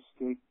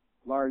confiscate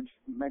large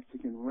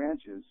Mexican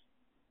ranches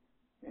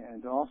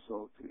and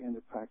also to end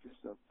the practice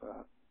of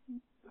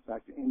the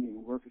fact that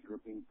Indian workers were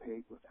being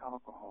paid with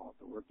alcohol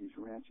to work these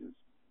ranches.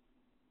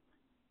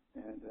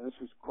 And this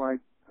was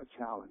quite a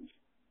challenge.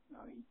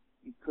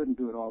 He couldn't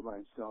do it all by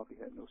himself. He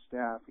had no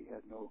staff. He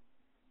had no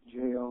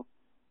jail.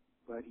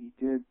 But he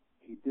did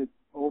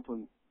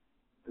open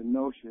the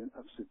notion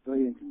of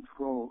civilian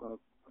control of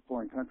a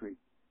foreign country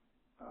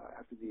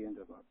after the end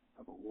of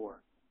a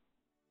war.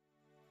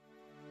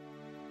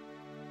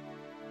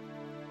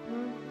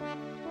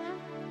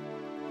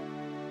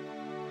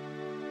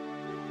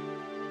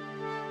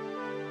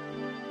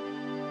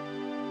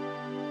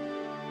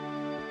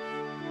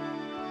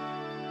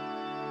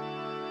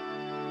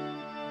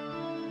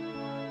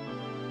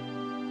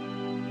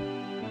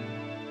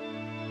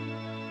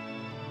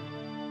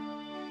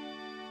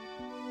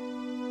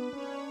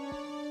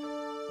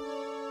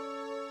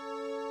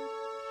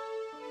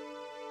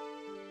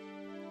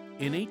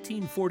 In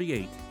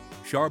 1848,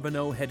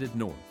 Charbonneau headed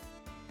north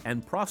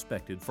and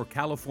prospected for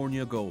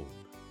California gold.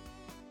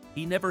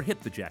 He never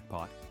hit the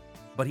jackpot,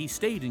 but he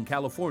stayed in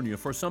California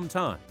for some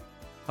time,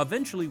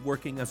 eventually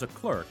working as a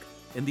clerk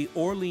in the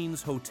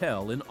Orleans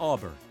Hotel in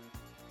Auburn.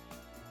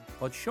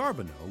 But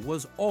Charbonneau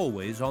was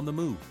always on the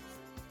move,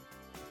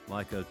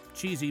 like a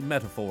cheesy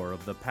metaphor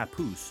of the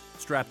papoose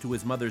strapped to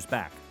his mother's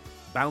back,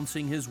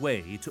 bouncing his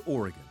way to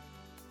Oregon.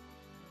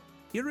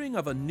 Hearing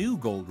of a new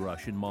gold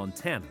rush in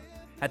Montana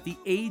at the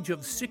age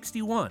of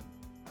 61,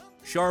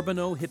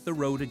 Charbonneau hit the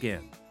road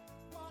again.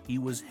 He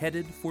was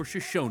headed for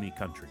Shoshone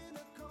country,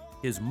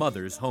 his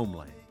mother's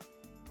homeland.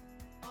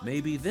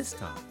 Maybe this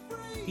time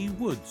he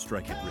would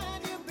strike it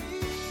rich.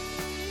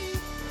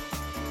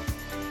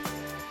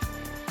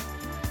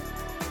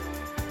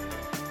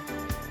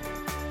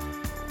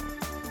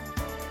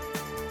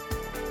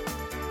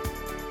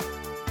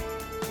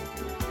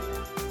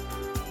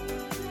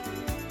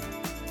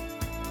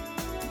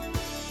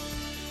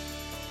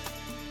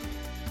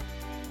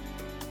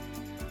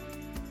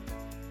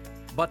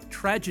 But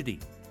tragedy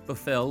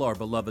befell our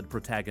beloved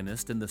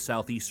protagonist in the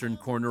southeastern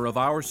corner of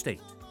our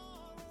state.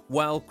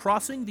 While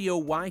crossing the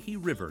Owyhee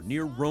River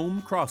near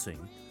Rome Crossing,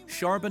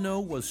 Charbonneau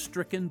was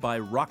stricken by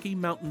Rocky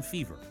Mountain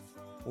fever,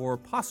 or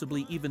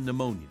possibly even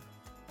pneumonia.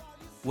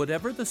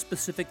 Whatever the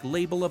specific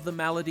label of the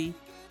malady,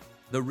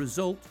 the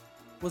result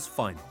was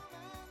final.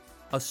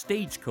 A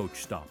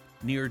stagecoach stop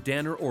near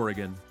Danner,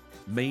 Oregon,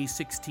 May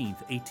 16,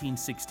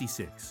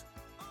 1866,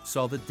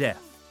 saw the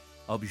death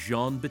of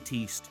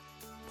Jean-Baptiste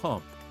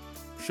Pomp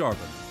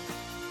Charbonneau.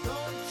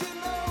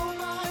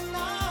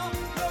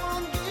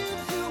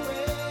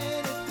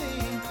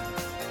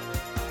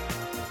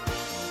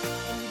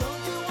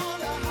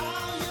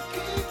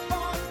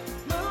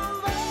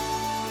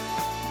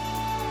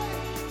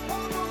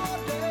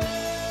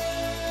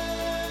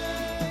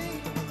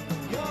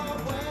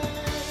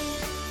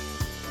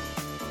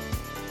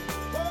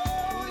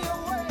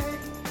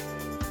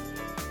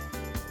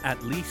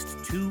 At least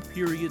 2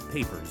 period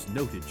papers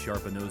noted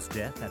Charbonneau's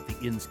death at the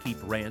Innskeep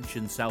Ranch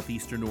in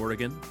southeastern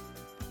Oregon.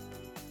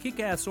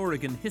 Kick-Ass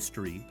Oregon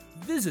History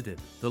visited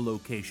the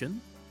location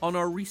on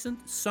our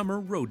recent summer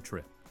road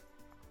trip.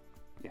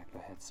 Yeah, go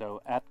ahead.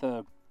 So at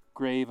the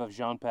grave of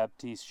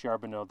Jean-Baptiste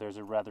Charbonneau, there's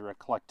a rather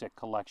eclectic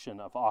collection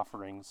of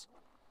offerings.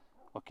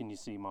 What can you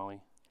see,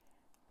 Molly?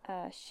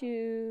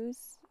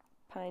 Shoes,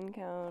 pine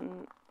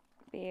cone,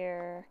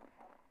 beer,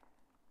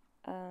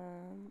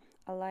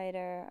 a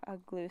lighter, a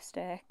glue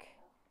stick,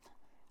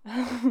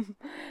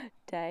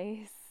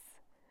 dice,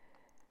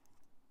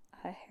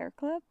 a hair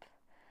clip,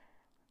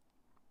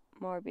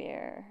 more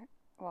beer,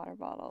 water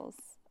bottles,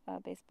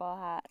 a baseball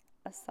hat,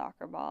 a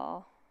soccer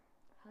ball,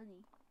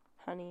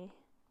 honey,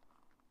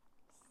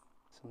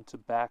 some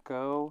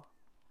tobacco,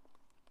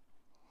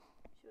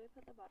 Should we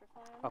put the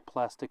butterfly a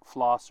plastic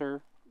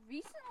flosser,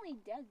 Recently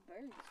dead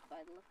birds by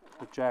the look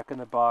of a it.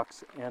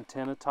 Jack-in-the-Box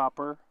antenna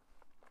topper,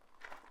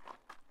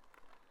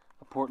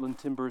 a Portland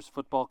Timbers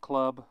Football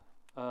Club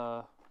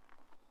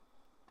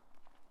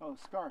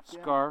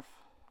scarf,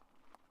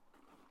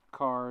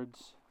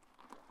 cards.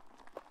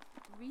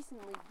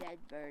 Recently dead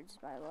birds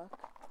by look.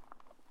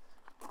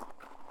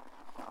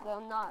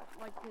 Though not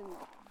like in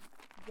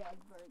dead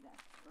bird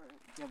expert.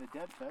 Yeah, the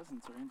dead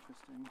pheasants are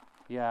interesting.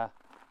 Yeah.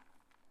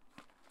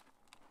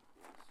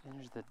 And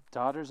there's the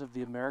Daughters of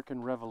the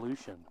American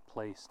Revolution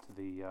placed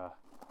the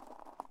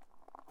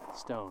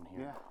stone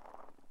here.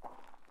 Yeah.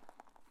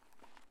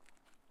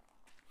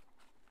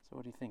 So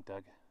what do you think,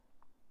 Doug?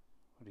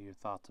 What are your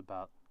thoughts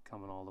about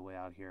coming all the way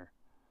out here,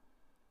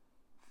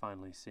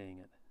 finally seeing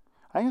it?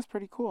 I think it's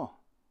pretty cool.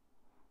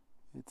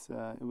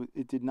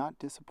 It did not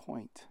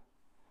disappoint.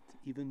 It's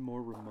even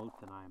more remote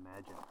than I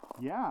imagined.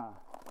 Yeah.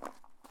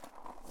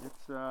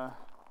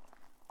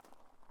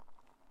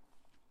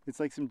 It's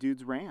like some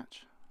dude's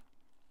ranch.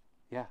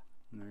 Yeah.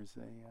 And there's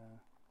a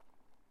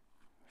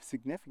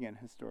significant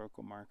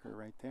historical marker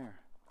right there.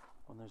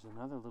 Well, there's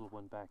another little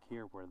one back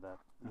here where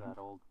that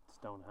old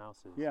stone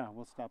house is. Yeah,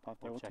 we'll stop out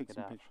there. We'll We'll check take it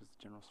some out. pictures of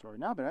the general store.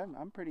 No, but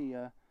I'm pretty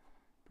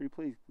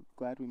pleased.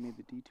 Glad we made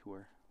the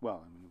detour.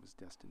 Well, I mean, it was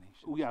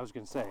destination. Oh, yeah, I was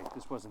going to say,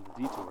 this wasn't the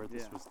detour.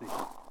 This was the...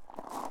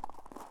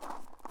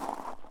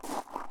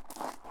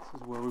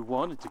 This is where we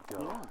wanted to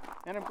go. Yeah.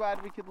 And I'm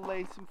glad we could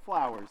lay some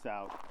flowers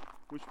out,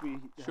 which we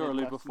had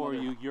Surely left before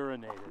some you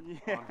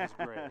urinated on his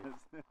grave.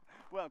 Yes.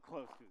 Well,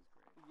 close to his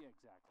grave. Yeah,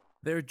 exactly.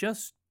 There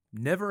just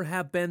never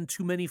have been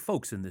too many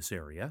folks in this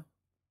area,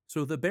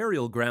 so the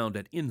burial ground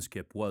at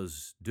Inskip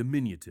was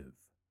diminutive.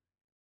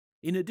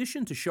 In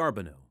addition to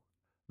Charbonneau,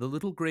 the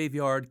little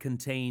graveyard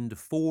contained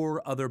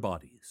 4 other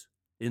bodies,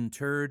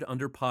 interred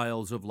under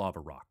piles of lava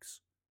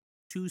rocks.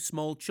 2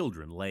 small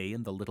children lay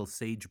in the little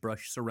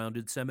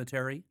sagebrush-surrounded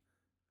cemetery.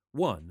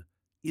 One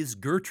is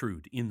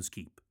Gertrude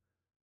Inskip.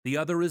 The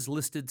other is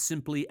listed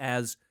simply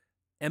as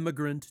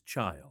emigrant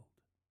child.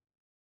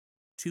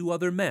 2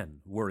 other men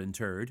were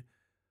interred,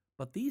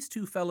 but these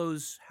 2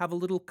 fellows have a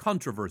little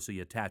controversy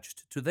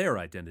attached to their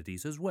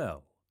identities as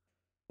well.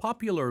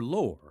 Popular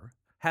lore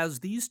has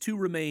these 2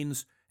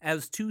 remains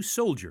as 2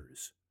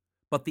 soldiers,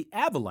 but the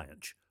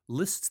Avalanche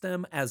lists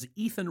them as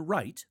Ethan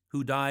Wright,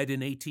 who died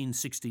in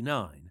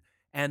 1869,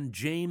 and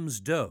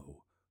James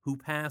Doe, who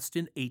passed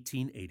in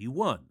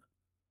 1881.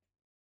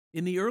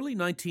 In the early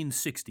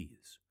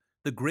 1960s,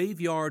 the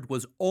graveyard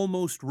was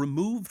almost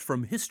removed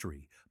from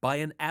history by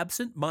an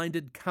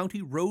absent-minded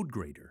county road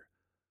grader.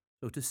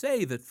 So to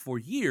say that for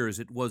years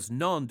it was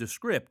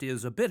nondescript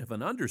is a bit of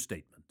an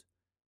understatement.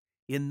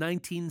 In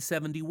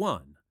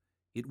 1971,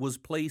 it was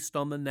placed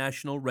on the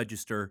National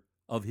Register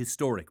of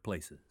Historic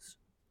Places.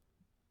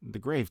 The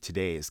grave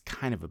today is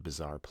kind of a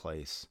bizarre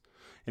place.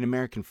 An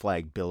American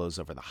flag billows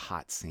over the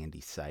hot,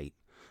 sandy site.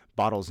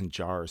 Bottles and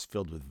jars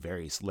filled with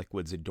various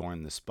liquids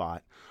adorn the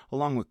spot,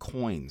 along with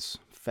coins,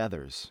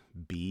 feathers,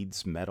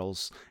 beads,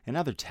 medals, and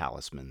other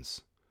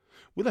talismans.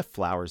 We left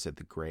flowers at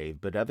the grave,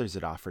 but others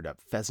had offered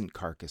up pheasant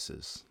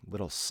carcasses,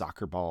 little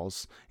soccer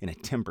balls, and a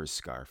timber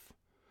scarf.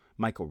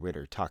 Michael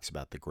Ritter talks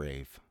about the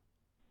grave.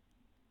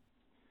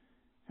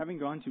 Having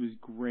gone to his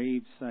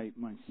grave site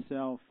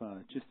myself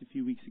just a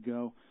few weeks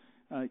ago,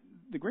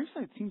 the grave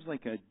site seems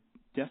like a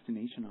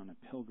destination on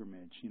a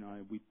pilgrimage. You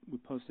know, we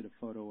posted a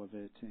photo of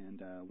it,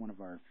 and one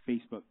of our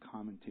Facebook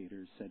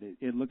commentators said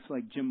it looks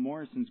like Jim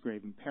Morrison's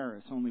grave in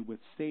Paris, only with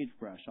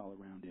sagebrush all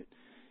around it.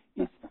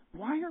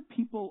 Why are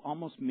people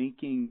almost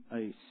making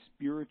a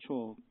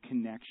spiritual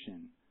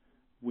connection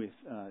with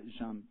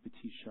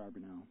Jean-Baptiste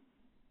Charbonneau?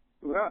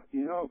 Well,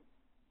 you know,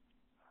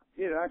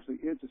 it actually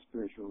is a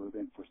spiritual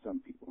event for some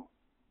people.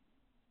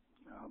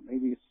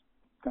 Maybe it's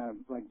kind of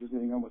like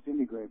visiting almost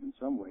any grave in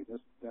some way.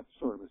 That's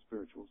sort of a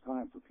spiritual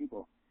time for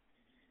people.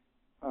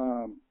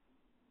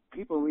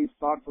 People leave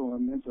thoughtful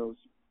mementos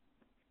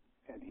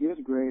at his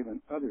grave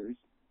and others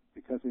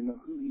because they know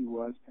who he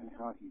was and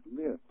how he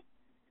lived.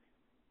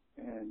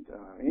 And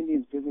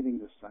Indians visiting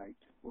the site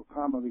will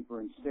commonly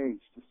burn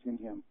sage to send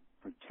him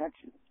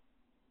protection.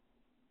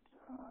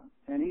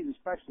 And he's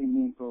especially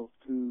meaningful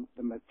to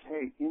the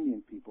Métis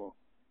Indian people,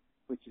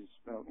 which is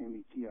spelled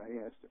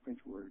M-E-T-I-S, the French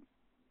word.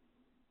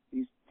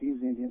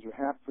 These Indians are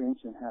half French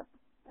and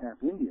half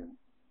Indian,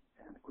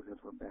 and of course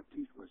that's what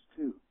Baptiste was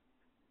too.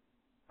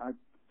 I've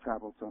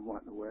traveled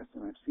somewhat in the West,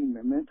 and I've seen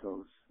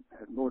mementos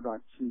at Modoc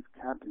Chief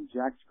Captain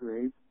Jack's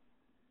grave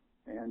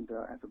and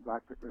at the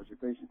Blackfoot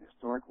Reservation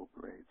historical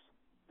graves.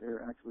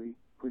 They're actually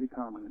pretty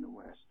common in the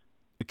West.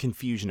 A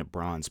confusion of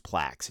bronze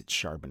plaques at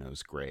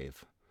Charbonneau's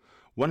grave.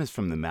 One is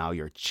from the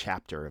Malheur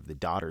chapter of the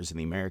Daughters of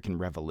the American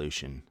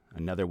Revolution.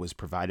 Another was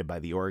provided by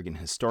the Oregon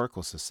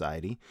Historical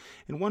Society,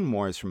 and one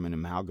more is from an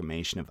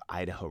amalgamation of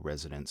Idaho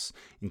residents,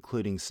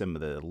 including some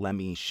of the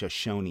Lemhi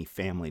Shoshone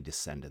family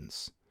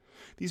descendants.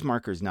 These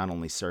markers not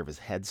only serve as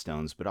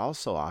headstones, but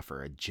also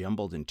offer a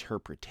jumbled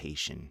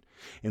interpretation.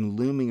 And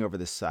looming over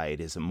the site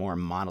is a more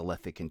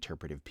monolithic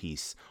interpretive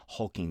piece,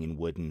 hulking and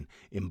wooden,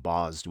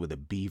 embossed with a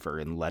beaver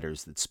in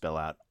letters that spell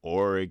out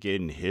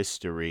Oregon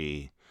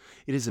history.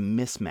 It is a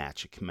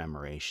mismatch of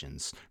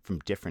commemorations from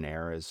different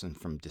eras and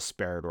from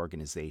disparate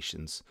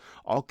organizations,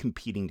 all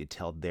competing to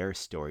tell their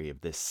story of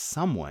this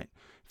somewhat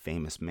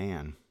famous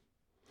man.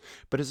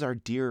 But as our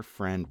dear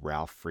friend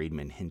Ralph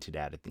Friedman hinted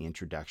at the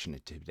introduction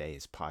of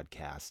today's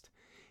podcast,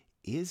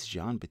 is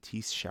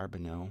Jean-Baptiste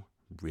Charbonneau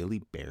really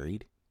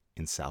buried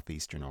in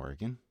southeastern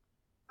Oregon?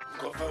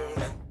 Uncle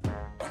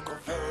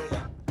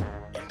Verlin,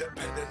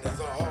 independent as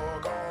a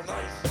hog on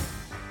ice.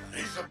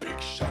 He's a big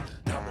shot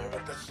down there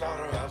at the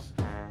slaughterhouse.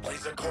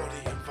 Plays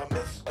accordion for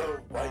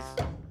Mr. Weiss.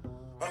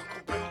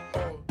 Uncle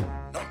Bill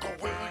and Uncle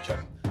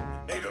William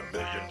made $1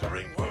 million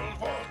during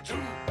World War II.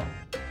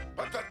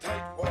 But the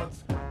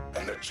tightwads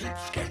and the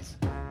cheapskates,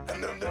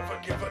 and they'll never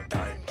give a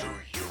dime to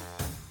you.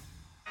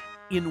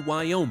 In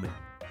Wyoming,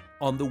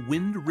 on the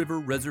Wind River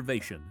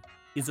Reservation,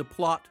 is a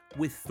plot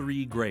with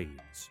 3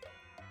 graves.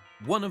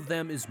 One of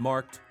them is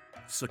marked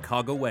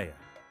Sacagawea.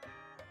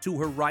 To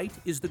her right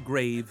is the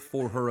grave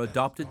for her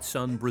adopted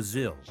son,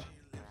 Brazil.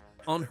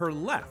 On her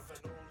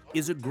left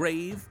is a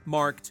grave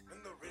marked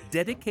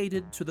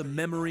dedicated to the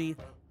memory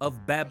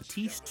of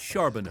Baptiste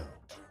Charbonneau,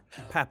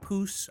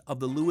 papoose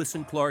of the Lewis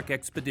and Clark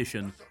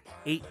expedition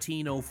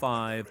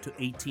 1805 to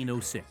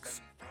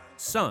 1806,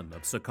 son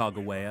of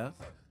Sacagawea,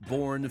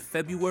 born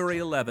February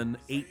 11,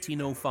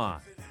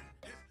 1805.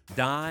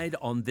 Died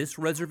on this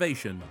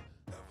reservation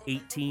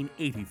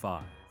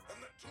 1885,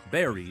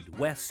 buried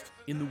west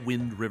in the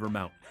Wind River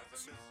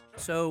Mountains.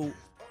 So,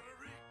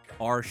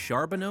 are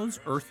Charbonneau's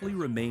earthly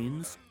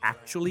remains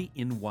actually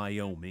in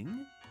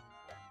Wyoming?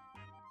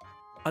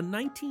 A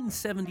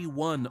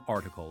 1971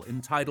 article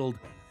entitled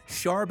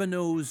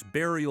Charbonneau's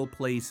Burial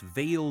Place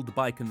Veiled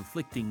by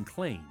Conflicting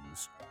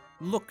Claims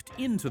looked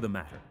into the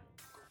matter.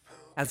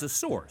 As a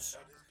source,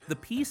 the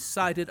piece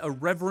cited a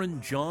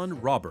Reverend John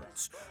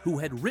Roberts, who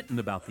had written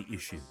about the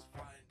issue.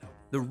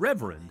 The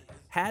Reverend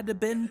had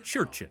been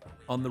churchin'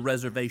 on the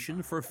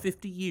reservation for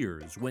 50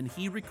 years when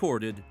he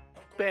recorded,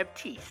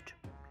 Baptiste,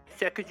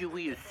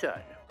 Sacagawea's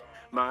son,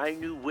 I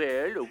knew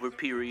well over a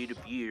period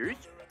of years.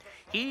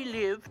 He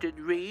lived and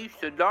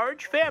raised a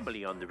large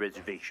family on the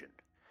reservation.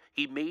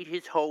 He made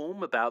his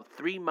home about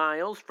 3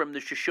 miles from the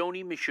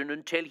Shoshone Mission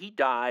until he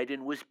died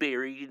and was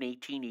buried in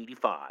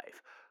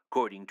 1885.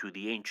 according to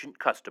the ancient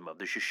custom of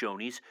the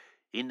Shoshones,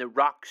 in the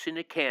rocks in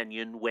a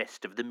canyon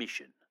west of the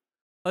mission.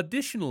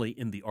 Additionally,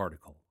 in the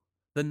article,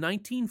 the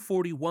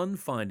 1941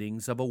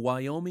 findings of a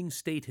Wyoming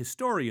state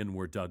historian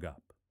were dug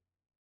up.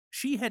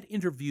 She had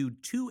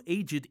interviewed 2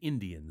 aged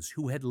Indians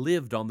who had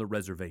lived on the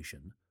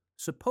reservation,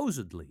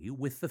 supposedly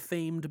with the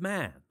famed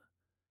man.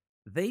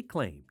 They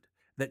claimed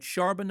that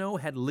Charbonneau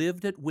had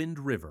lived at Wind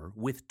River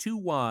with 2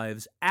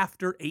 wives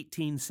after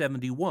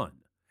 1871,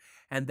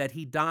 and that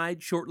he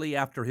died shortly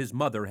after his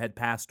mother had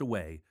passed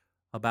away,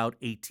 about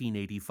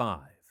 1885.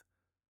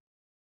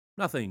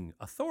 Nothing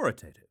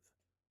authoritative,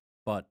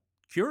 but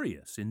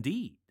curious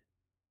indeed.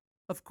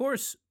 Of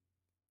course,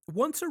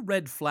 once a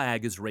red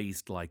flag is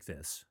raised like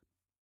this,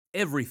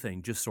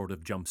 everything just sort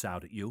of jumps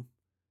out at you.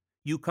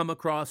 You come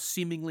across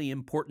seemingly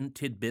important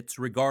tidbits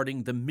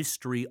regarding the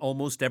mystery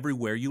almost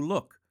everywhere you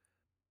look.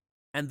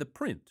 And the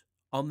print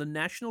on the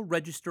National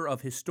Register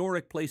of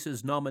Historic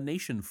Places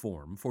nomination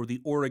form for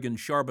the Oregon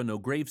Charbonneau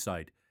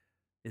gravesite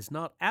is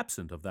not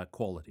absent of that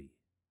quality.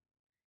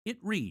 It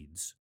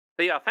reads,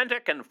 "The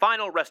authentic and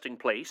final resting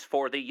place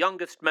for the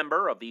youngest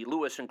member of the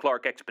Lewis and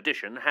Clark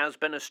expedition has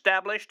been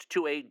established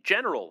to a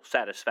general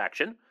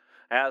satisfaction,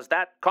 as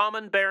that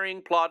common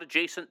burying plot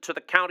adjacent to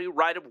the county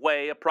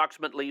right-of-way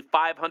approximately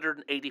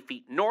 580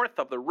 feet north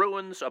of the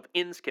ruins of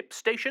Inskip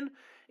Station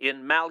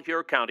in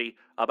Malheur County,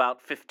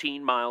 about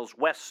 15 miles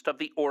west of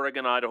the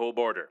Oregon-Idaho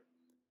border."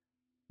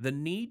 The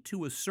need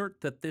to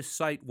assert that this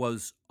site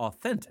was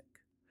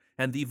authentic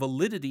and the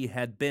validity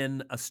had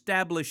been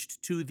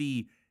established to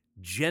the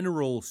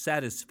general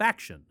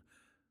satisfaction,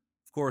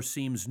 of course,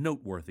 seems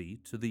noteworthy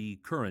to the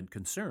current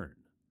concern.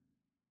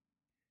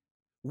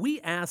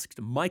 We asked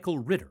Michael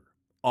Ritter,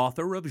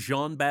 author of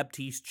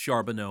Jean-Baptiste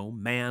Charbonneau,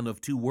 Man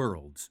of Two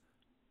Worlds,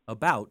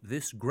 about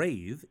this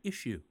grave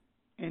issue.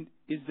 And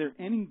is there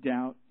any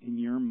doubt in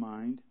your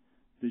mind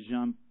that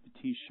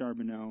Jean-Baptiste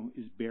Charbonneau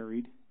is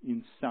buried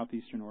in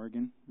southeastern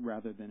Oregon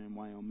rather than in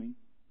Wyoming?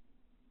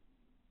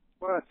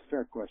 Well, that's a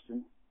fair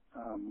question.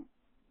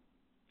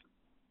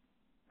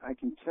 I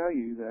can tell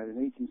you that in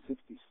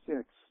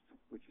 1866,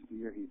 which is the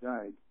year he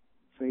died,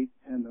 fate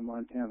and the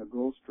Montana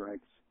gold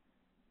strikes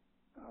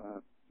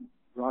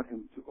brought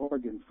him to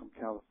Oregon from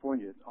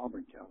California,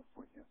 Auburn,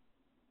 California.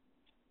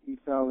 He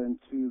fell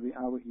into the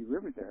Owyhee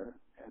River there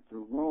at the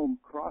Rome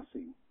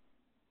crossing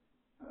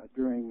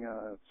during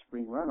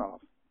spring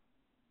runoff.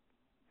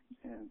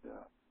 And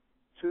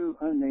 2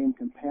 unnamed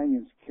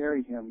companions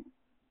carried him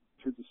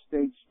to the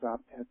stage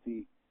stop at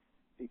the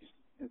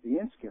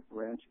Inskip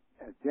Ranch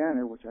at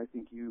Danner, which I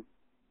think you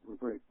were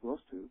very close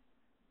to.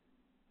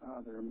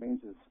 The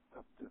remains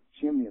of the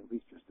chimney, at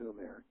least, are still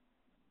there.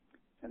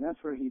 And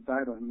that's where he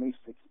died on May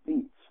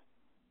 16th,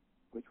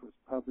 which was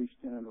published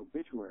in an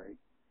obituary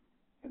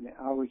in the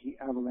Owyhee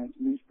Avalanche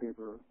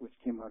newspaper, which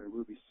came out of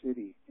Ruby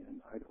City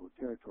in Idaho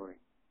Territory.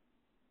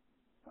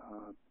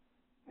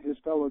 His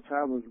fellow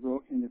travelers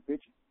wrote in the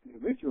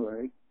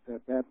obituary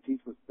that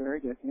Baptiste was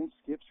buried at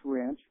Inskip's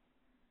Ranch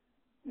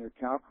near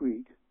Cow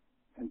Creek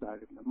and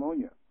died of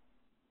pneumonia.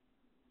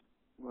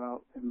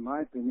 Well, in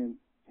my opinion,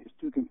 his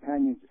 2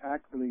 companions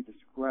accurately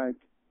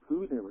described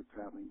who they were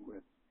traveling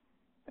with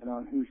and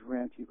on whose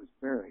ranch he was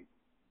buried.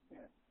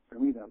 And for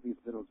me, that leaves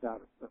little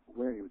doubt of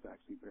where he was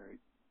actually buried.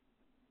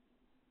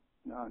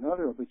 Now,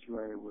 another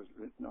obituary was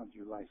written on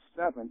July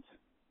 7th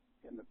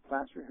in the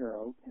Placer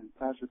Herald in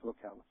Placerville,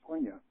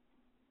 California.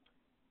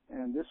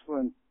 And this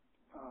one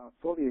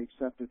fully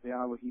accepted the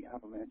Owyhee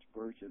Avalanche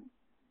version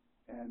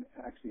and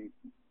actually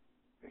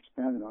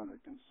expanded on it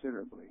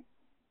considerably.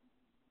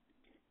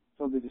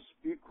 So the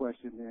dispute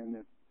question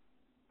then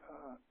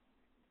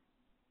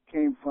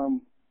came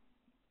from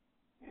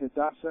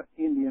Hidatsa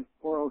Indian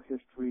oral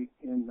history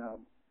in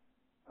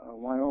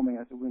Wyoming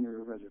at the Wind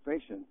River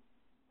Reservation,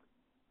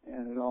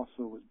 and it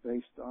also was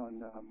based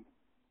on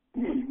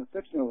a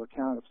fictional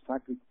account of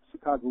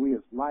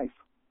Sacagawea's life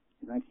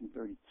in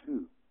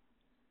 1932.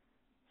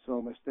 So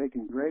a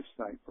mistaken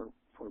gravesite for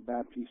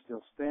Baptiste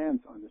still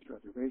stands on this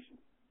reservation.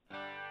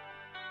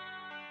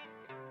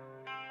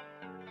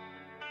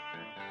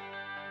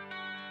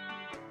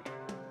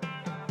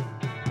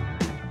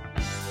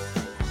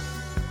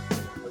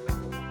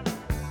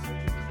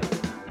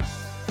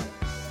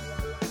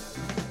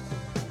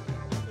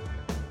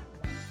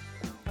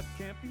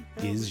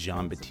 Is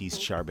Jean-Baptiste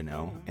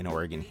Charbonneau an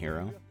Oregon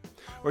hero?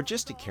 Or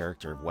just a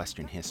character of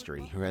Western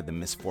history who had the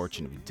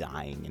misfortune of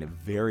dying in a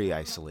very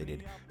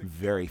isolated,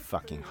 very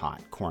fucking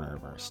hot corner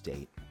of our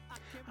state?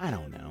 I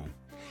don't know.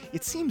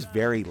 It seems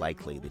very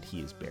likely that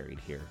he is buried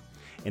here,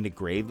 and a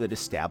grave that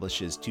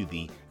establishes to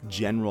the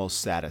general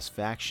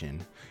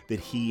satisfaction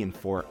that he and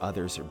 4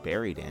 others are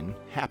buried in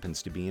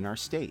happens to be in our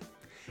state.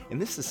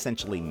 And this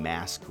essentially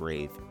mass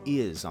grave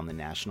is on the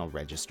National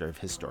Register of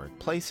Historic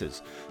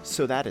Places,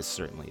 so that is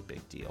certainly a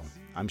big deal.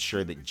 I'm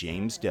sure that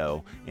James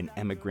Doe, an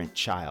emigrant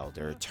child,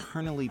 are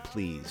eternally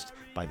pleased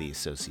by the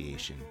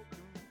association.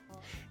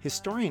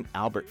 Historian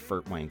Albert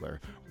Furtwängler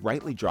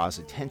rightly draws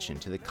attention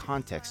to the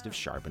context of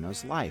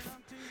Charbonneau's life.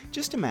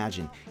 Just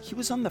imagine, he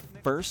was on the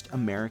first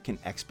American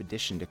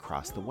expedition to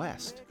cross the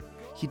West.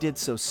 He did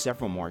so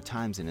several more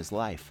times in his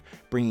life,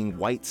 bringing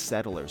white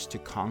settlers to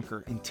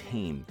conquer and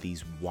tame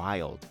these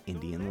wild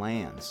Indian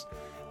lands.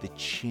 The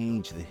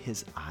change that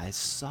his eyes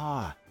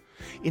saw.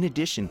 In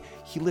addition,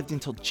 he lived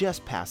until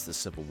just past the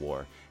Civil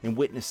War and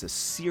witnessed a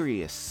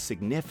serious,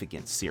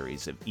 significant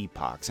series of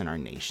epochs in our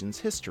nation's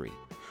history.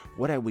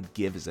 What I would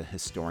give as a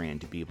historian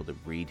to be able to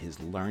read his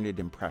learned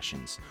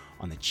impressions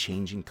on the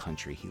changing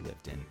country he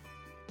lived in.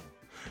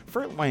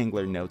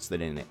 Furtwängler notes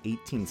that in an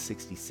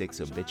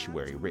 1866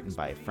 obituary written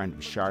by a friend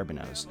of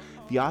Charbonneau's,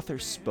 the author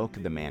spoke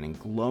of the man in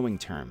glowing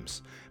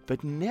terms,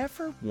 but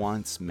never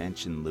once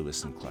mentioned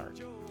Lewis and Clark.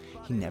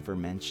 He never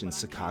mentioned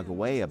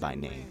Sacagawea by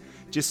name,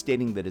 just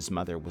stating that his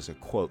mother was a,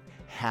 quote,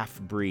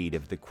 half-breed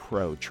of the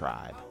Crow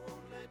tribe.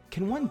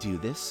 Can one do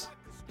this?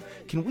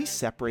 Can we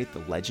separate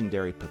the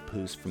legendary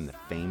Papoose from the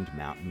famed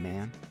mountain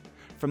man?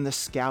 From the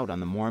scout on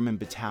the Mormon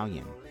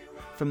battalion?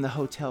 From the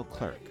hotel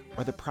clerk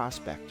or the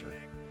prospector?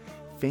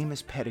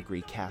 Famous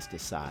pedigree cast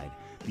aside,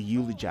 the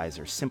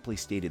eulogizer simply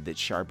stated that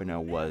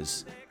Charbonneau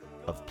was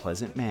of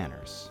pleasant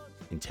manners,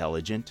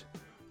 intelligent,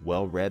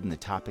 well-read in the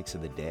topics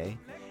of the day,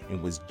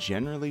 and was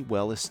generally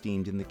well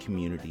esteemed in the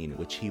community in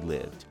which he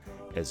lived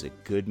as a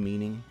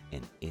good-meaning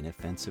and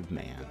inoffensive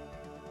man.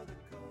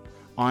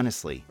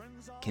 Honestly,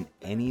 can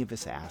any of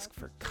us ask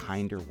for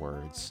kinder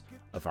words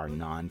of our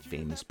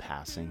non-famous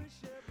passing?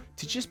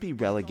 To just be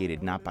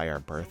relegated not by our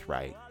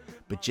birthright,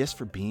 but just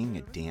for being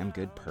a damn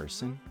good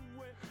person?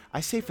 I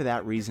say for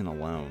that reason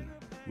alone,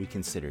 we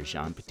consider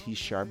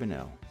Jean-Baptiste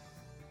Charbonneau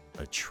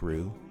a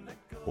true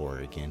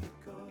Oregon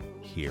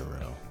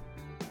hero.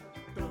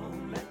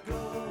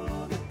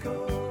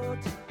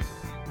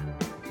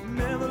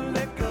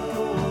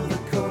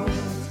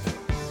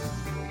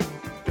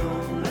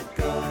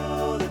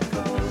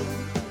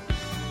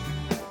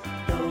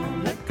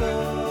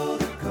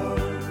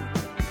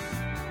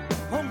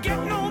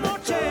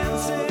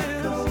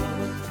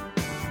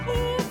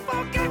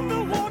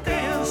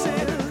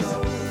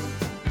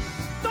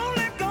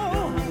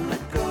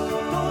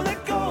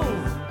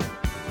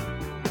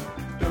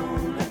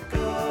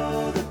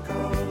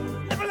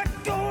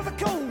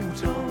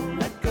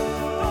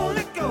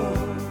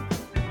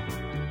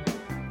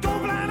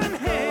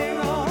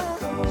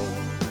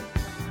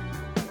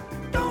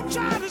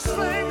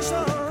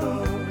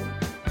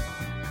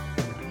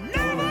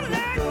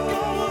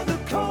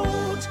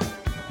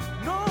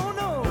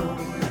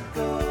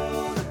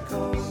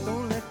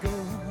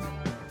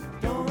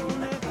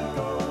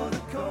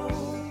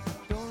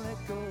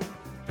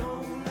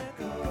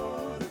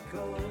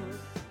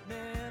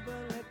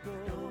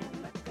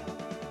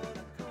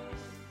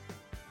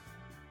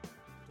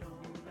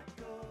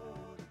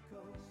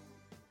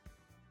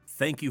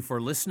 Thank you for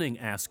listening,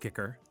 Ass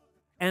Kicker,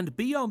 and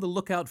be on the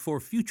lookout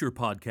for future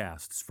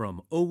podcasts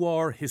from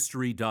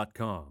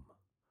orhistory.com.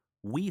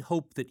 We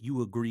hope that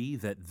you agree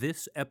that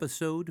this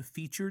episode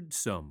featured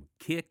some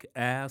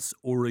kick-ass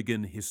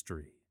Oregon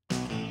history.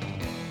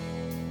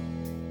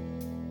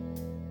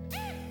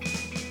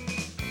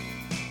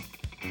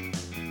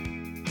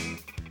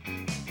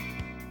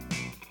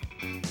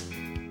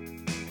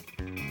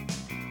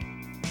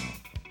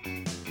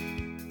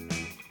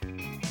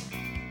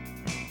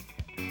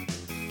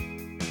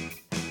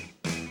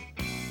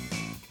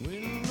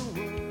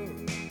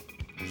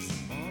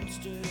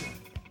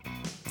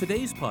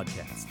 Today's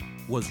podcast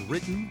was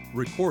written,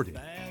 recorded,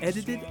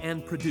 edited,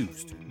 and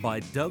produced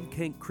by Doug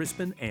Kenck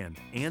Crispin and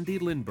Andy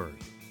Lindberg.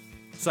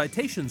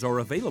 Citations are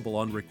available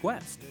on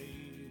request.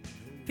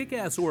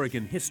 Kick-Ass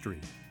Oregon History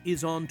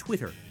is on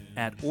Twitter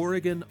at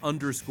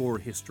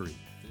Oregon_history.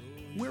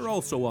 We're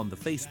also on the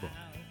Facebook.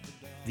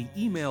 The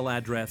email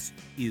address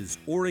is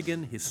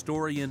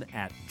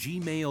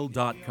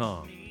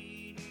OregonHistorian@gmail.com.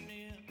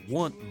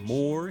 Want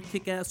more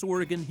Kick-Ass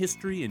Oregon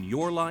history in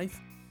your life?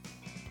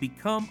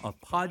 Become a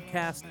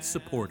podcast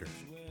supporter.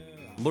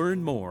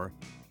 Learn more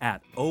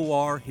at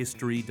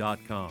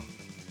orhistory.com.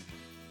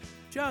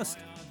 Just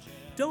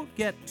don't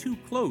get too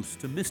close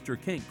to Mr.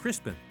 Kenck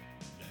Crispin,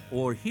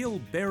 or he'll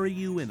bury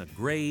you in a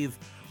grave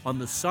on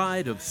the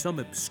side of some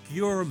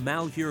obscure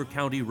Malheur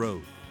County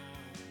road.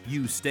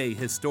 You stay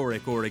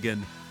historic,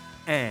 Oregon,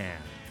 and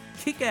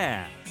kick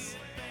ass!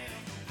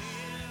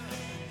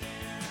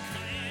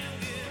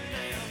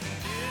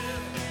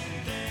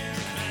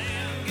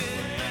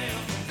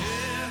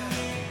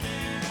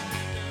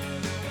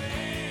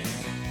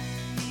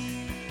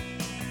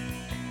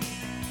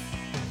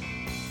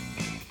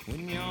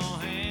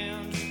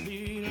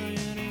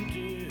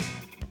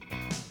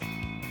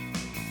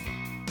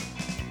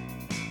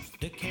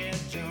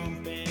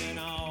 Jumping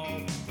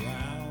off the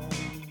ground,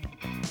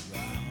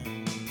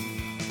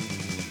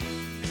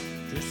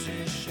 just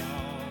as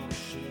sharp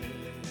should.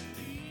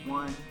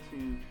 1, 2,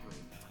 3.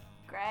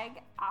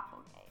 Greg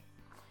Applegate.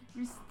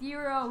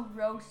 Rustiro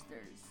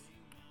Roasters.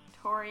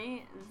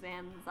 Tori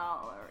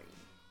Zanzalari.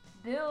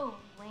 Bill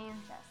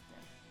Lanchester.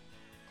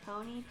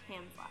 Tony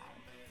Tanzai.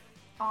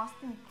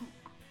 Austin Poop.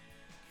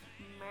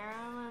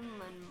 Marilyn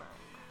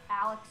Lindbergh.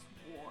 Alex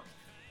Ward.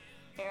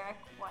 Eric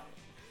White.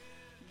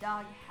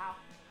 Doug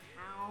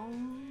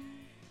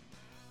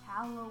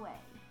Holloway.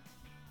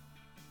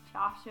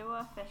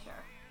 Joshua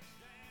Fisher,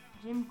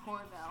 Jim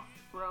Corvell,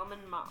 Roman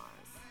Mars,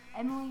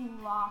 Emily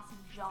Ross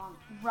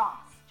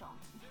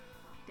Johnson,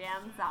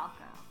 Dan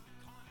Zalco,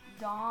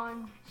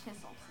 Don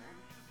Chiselson,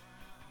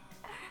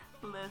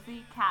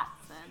 Lizzie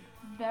Katzen,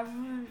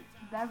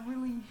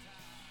 Beverly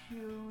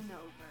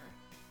Schoonover,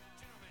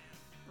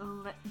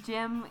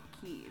 Jim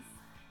Keys,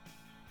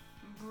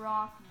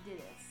 Brock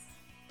Dittis,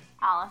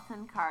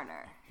 Allison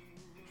Carter,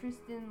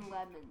 Tristan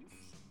Lemons,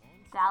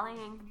 Sally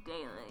Inc.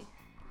 Daly,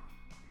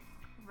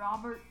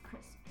 Robert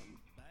Crispin,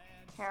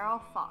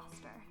 Carol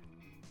Foster,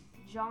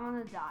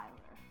 John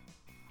Adiler,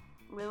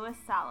 Louis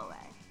Salloway,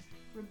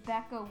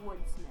 Rebecca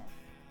Woodsmith,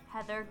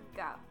 Heather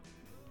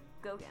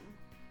Gogan,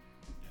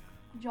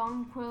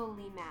 John Quill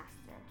Lee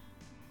Master,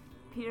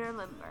 Peter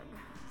Lindbergh,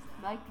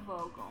 Mike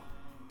Vogel,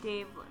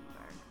 Dave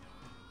Lindbergh,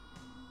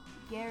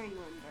 Gary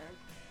Lindbergh,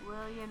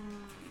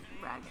 William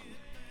Reagan,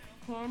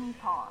 Tammy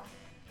Parr,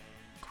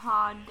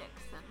 Todd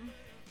Dixon,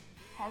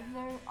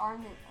 Heather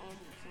Arnett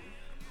Anderson,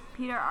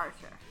 Peter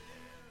Archer,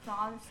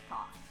 Silas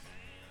Cox.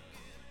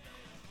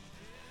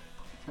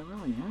 Is that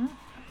really it?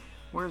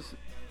 Where's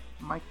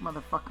Mike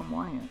motherfucking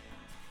Wyatt?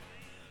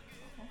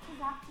 That's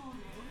his actual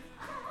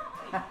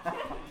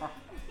name.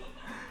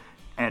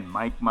 And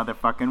Mike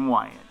motherfucking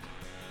Wyatt.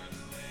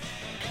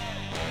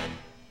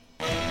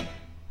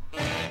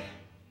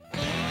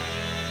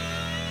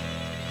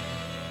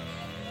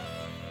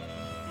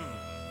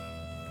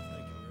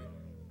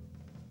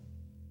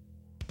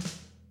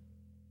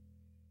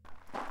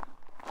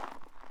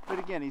 But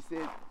again, he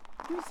said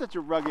he was such a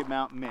rugged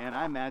mountain man.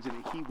 I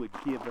imagine that he would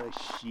give a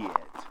shit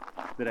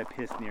that I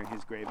pissed near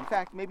his grave. In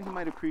fact, maybe he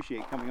might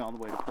appreciate coming all the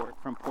way to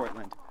from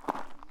Portland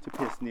to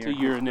piss near to his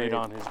urinate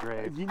grave. on his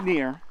grave.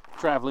 Near.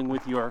 Traveling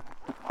with your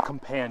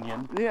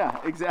companion. Yeah,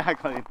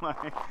 exactly.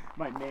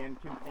 My man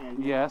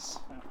companion. Yes.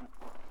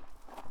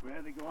 Well,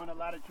 they go on a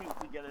lot of trips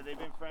together. They've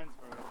been friends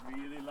for a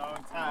really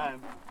long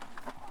time.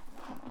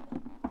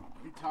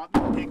 He taught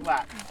me to pick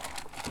Latin.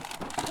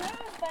 We've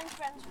been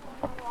friends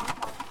for a long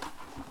time.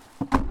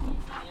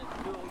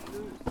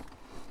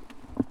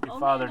 Your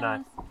father and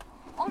I.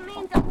 Oh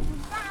man, the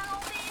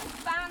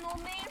final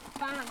man.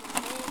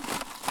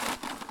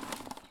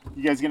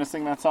 You guys gonna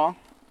sing that song?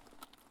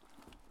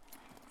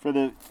 For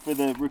the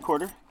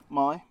recorder,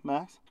 Molly,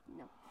 Max?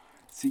 No.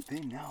 See, they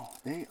know.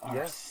 They are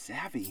Yes.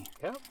 savvy.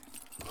 Yep.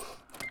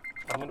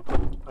 I'm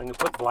gonna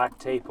put black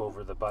tape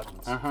over the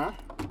buttons.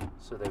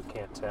 So they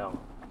can't tell.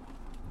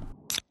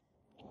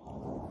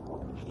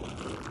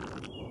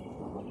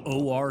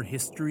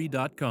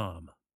 orhistory.com